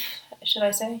enough, should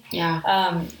I say?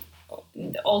 Yeah.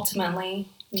 Ultimately,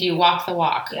 do you walk the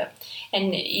walk? Yep.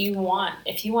 And if you want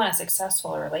a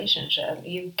successful relationship,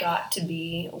 you've got to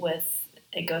be with,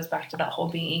 it goes back to that whole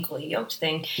being equally yoked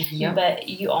thing. Yep. But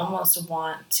you almost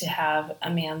want to have a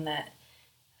man that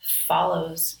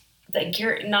follows, like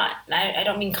you're not, I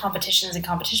don't mean competition as a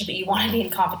competition, but you want to be in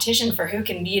competition for who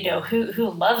can, who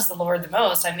loves the Lord the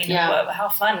most. I mean, how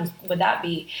fun would that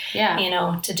be?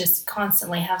 Yeah. To just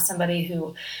constantly have somebody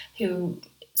who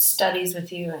studies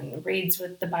with you and reads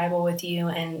with the Bible with you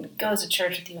and goes to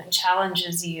church with you and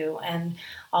challenges you and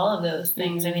all of those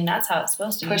things. Mm-hmm. I mean, that's how it's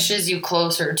supposed to be. Pushes you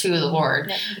closer to the Lord.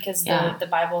 Yeah, because the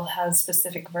Bible has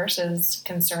specific verses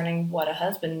concerning what a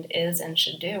husband is and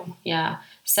should do. Yeah.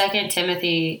 2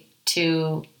 Timothy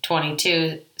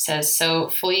 2:22 says, so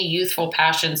flee youthful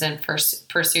passions and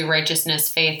pursue righteousness,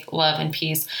 faith, love, and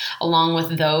peace, along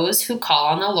with those who call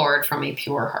on the Lord from a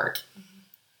pure heart.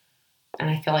 And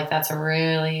I feel like that's a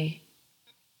really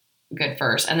good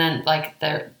verse. And then like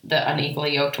the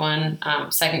unequally yoked one,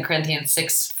 2 Corinthians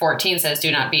 6:14 says, do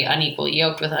not be unequally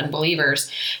yoked with unbelievers,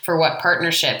 for what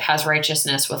partnership has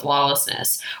righteousness with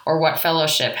lawlessness, or what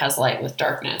fellowship has light with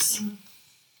darkness? Mm-hmm.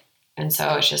 And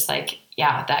so it's just like, it's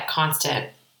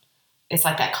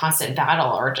like that constant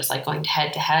battle, or just like going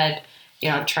head to head,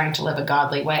 trying to live a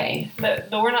godly way.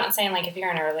 But we're not saying like if you're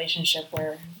in a relationship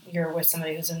where you're with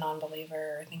somebody who's a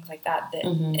non-believer or things like that, that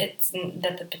mm-hmm. it's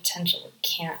that the potential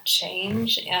can't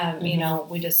change. Mm-hmm.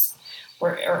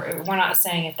 We're not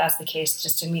saying if that's the case,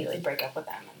 just immediately break up with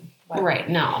them. Right.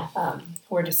 No.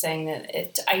 We're just saying that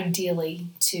it ideally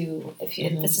if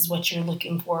this is what you're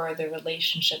looking for, the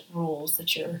relationship rules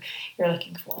that you're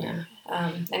looking for. Yeah.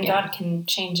 God can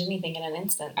change anything in an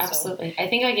instant. Absolutely. So. I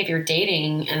think like if you're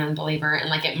dating an unbeliever and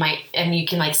like it might, and you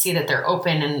can like see that they're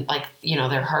open and like,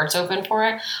 their heart's open for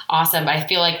it. Awesome. But I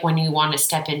feel like when you want to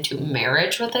step into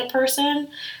marriage with that person,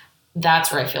 that's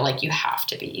where I feel like you have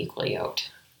to be equally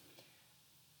yoked.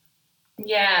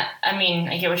 Yeah. I mean,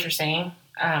 I get what you're saying.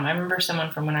 I remember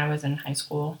someone from when I was in high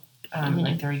school, mm-hmm.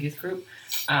 like their youth group,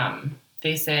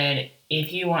 they said,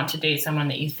 if you want to date someone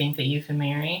that you think that you can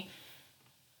marry,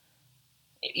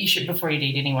 you should, before you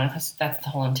date anyone, because that's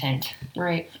the whole intent.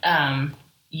 Right.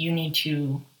 You need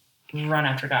to run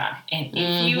after God. And if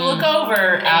mm-hmm. you look over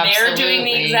and they're doing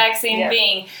the exact same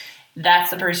thing, that's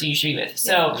the person you should be with.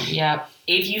 So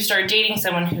if you start dating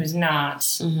someone who's not,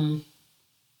 mm-hmm.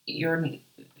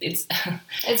 It's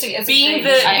being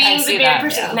the married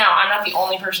person. Yeah. Now, I'm not the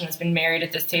only person that's been married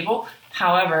at this table.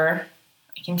 However,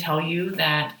 I can tell you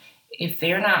that if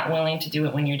they're not willing to do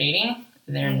it when you're dating,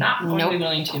 they're not going to be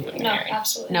willing to when you're married.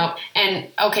 Absolutely. Nope. And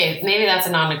okay, maybe that's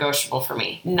a non-negotiable for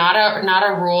me. Not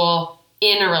a rule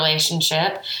in a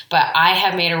relationship, but I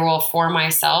have made a rule for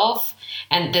myself.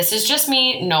 And this is just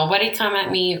me. Nobody come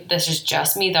at me. This is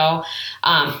just me, though.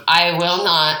 I will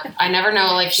not. I never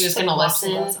know, like, she was going to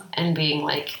listen and being,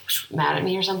 like, mad at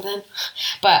me or something.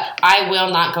 But I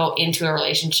will not go into a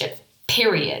relationship,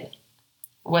 period,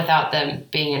 without them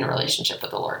being in a relationship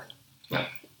with the Lord.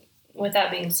 With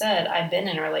that being said, I've been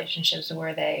in relationships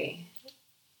where they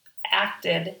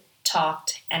acted,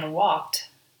 talked, and walked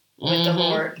with the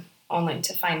Lord, only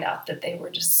to find out that they were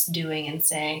just doing and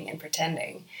saying and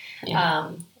pretending.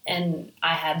 Yeah. And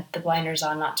I had the blinders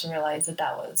on not to realize that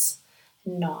that was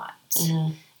not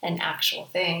an actual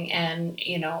thing. And,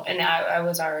 and I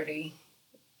was already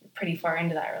pretty far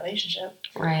into that relationship.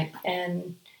 Right.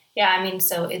 And yeah, I mean,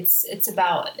 so it's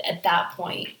about at that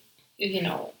point,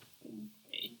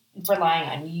 relying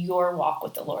on your walk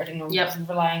with the Lord and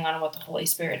relying on what the Holy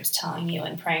Spirit is telling you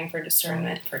and praying for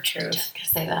discernment for truth. Just gonna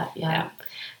say that, yeah.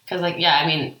 Because, I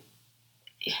mean,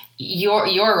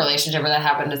 your relationship where that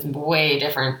happened is way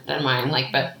different than mine.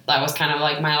 But that was kind of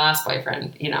like my last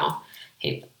boyfriend. He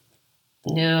knew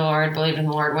the Lord, believed in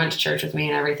the Lord, went to church with me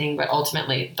and everything, but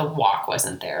ultimately the walk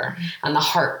wasn't there and the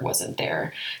heart wasn't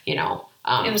there.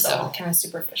 It was all kind of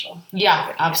superficial.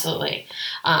 Yeah, absolutely.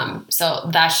 So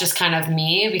that's just kind of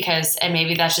me and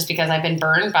maybe that's just because I've been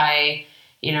burned by,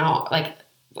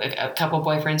 a couple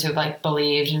boyfriends who've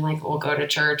believed and will go to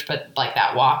church, but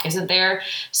that walk isn't there.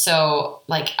 So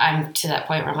I'm to that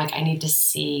point where I'm I need to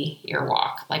see your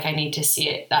walk. I need to see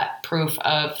it, that proof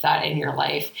of that in your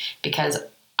life, because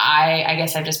I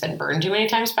guess I've just been burned too many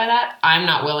times by that. I'm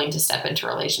not willing to step into a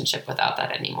relationship without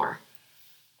that anymore.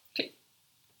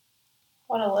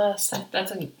 What a list.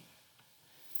 That's a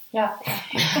yeah.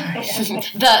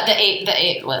 the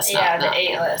eight list. Yeah, the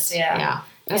eight list. Yeah. Yeah,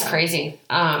 it's crazy.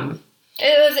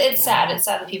 It's sad. It's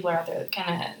sad that people are out there that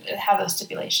kind of have those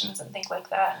stipulations and think like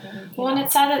that. And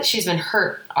it's sad that she's been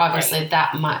hurt, obviously,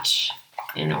 that much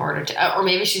in order to, or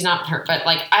maybe she's not hurt, but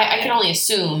I can only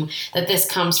assume that this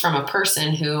comes from a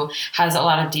person who has a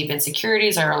lot of deep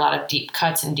insecurities or a lot of deep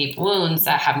cuts and deep wounds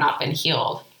that have not been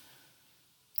healed.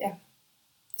 Yeah.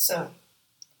 So,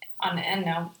 on the end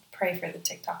now, pray for the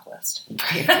TikTok list.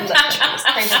 Pray for the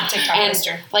TikTok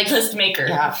lister. List maker.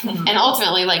 Yeah. And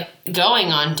ultimately,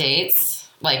 going on dates,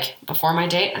 before my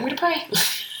date, I'm going to pray.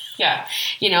 Yeah.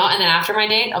 And then after my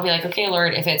date, I'll be okay,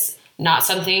 Lord, if it's not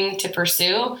something to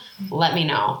pursue, let me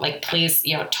know. Please,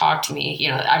 talk to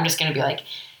me. I'm just going to be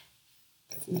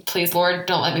please, Lord,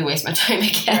 don't let me waste my time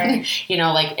again.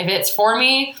 Right. If it's for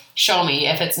me, show me.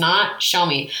 If it's not, show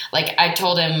me. I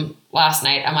told him last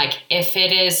night, I'm if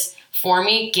it is for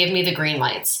me, give me the green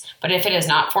lights. But if it is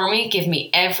not for me, give me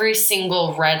every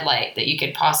single red light that you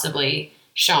could possibly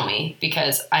show me,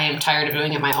 because I am tired of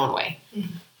doing it my own way.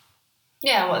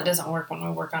 Yeah, well, it doesn't work when we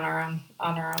work on our own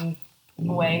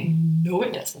way. No,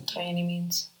 it doesn't. By any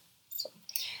means. So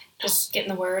just get in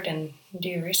the Word and do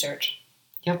your research.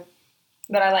 Yep.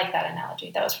 But I like that analogy.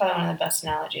 That was probably one of the best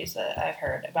analogies that I've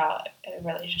heard about a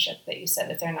relationship, that you said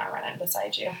if they're not running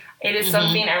beside you. It is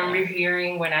something I remember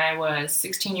hearing when I was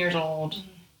 16 years old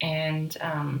and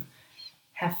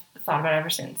have thought about ever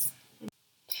since.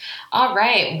 All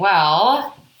right.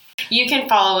 Well, you can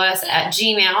follow us at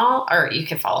Gmail, or you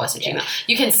can follow us at Gmail.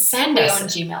 You can send us. We own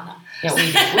Gmail now. Yeah, we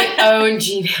own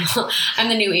Gmail. I'm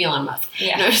the new Elon Musk.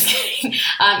 Yeah. No, just kidding.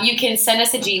 You can send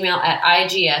us a Gmail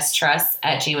at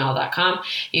igstrust@gmail.com.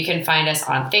 You can find us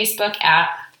on Facebook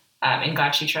at In God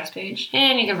She Trust page.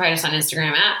 And you can find us on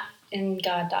Instagram at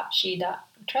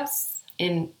InGod.she.trust. We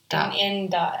need to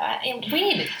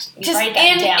just write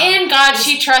that down. In God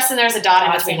She Trusts, and there's a dot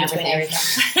in between everything.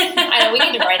 I know, we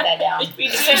need to write that down.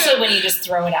 Especially when you just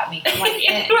throw it at me. We're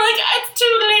it's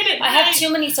too late. I have too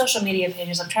many social media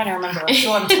pages. I'm trying to remember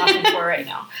who I'm talking for right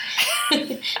now.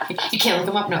 You can't look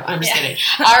them up? No, I'm just kidding.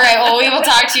 All right, well, we will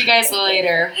talk to you guys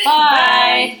later.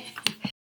 Bye.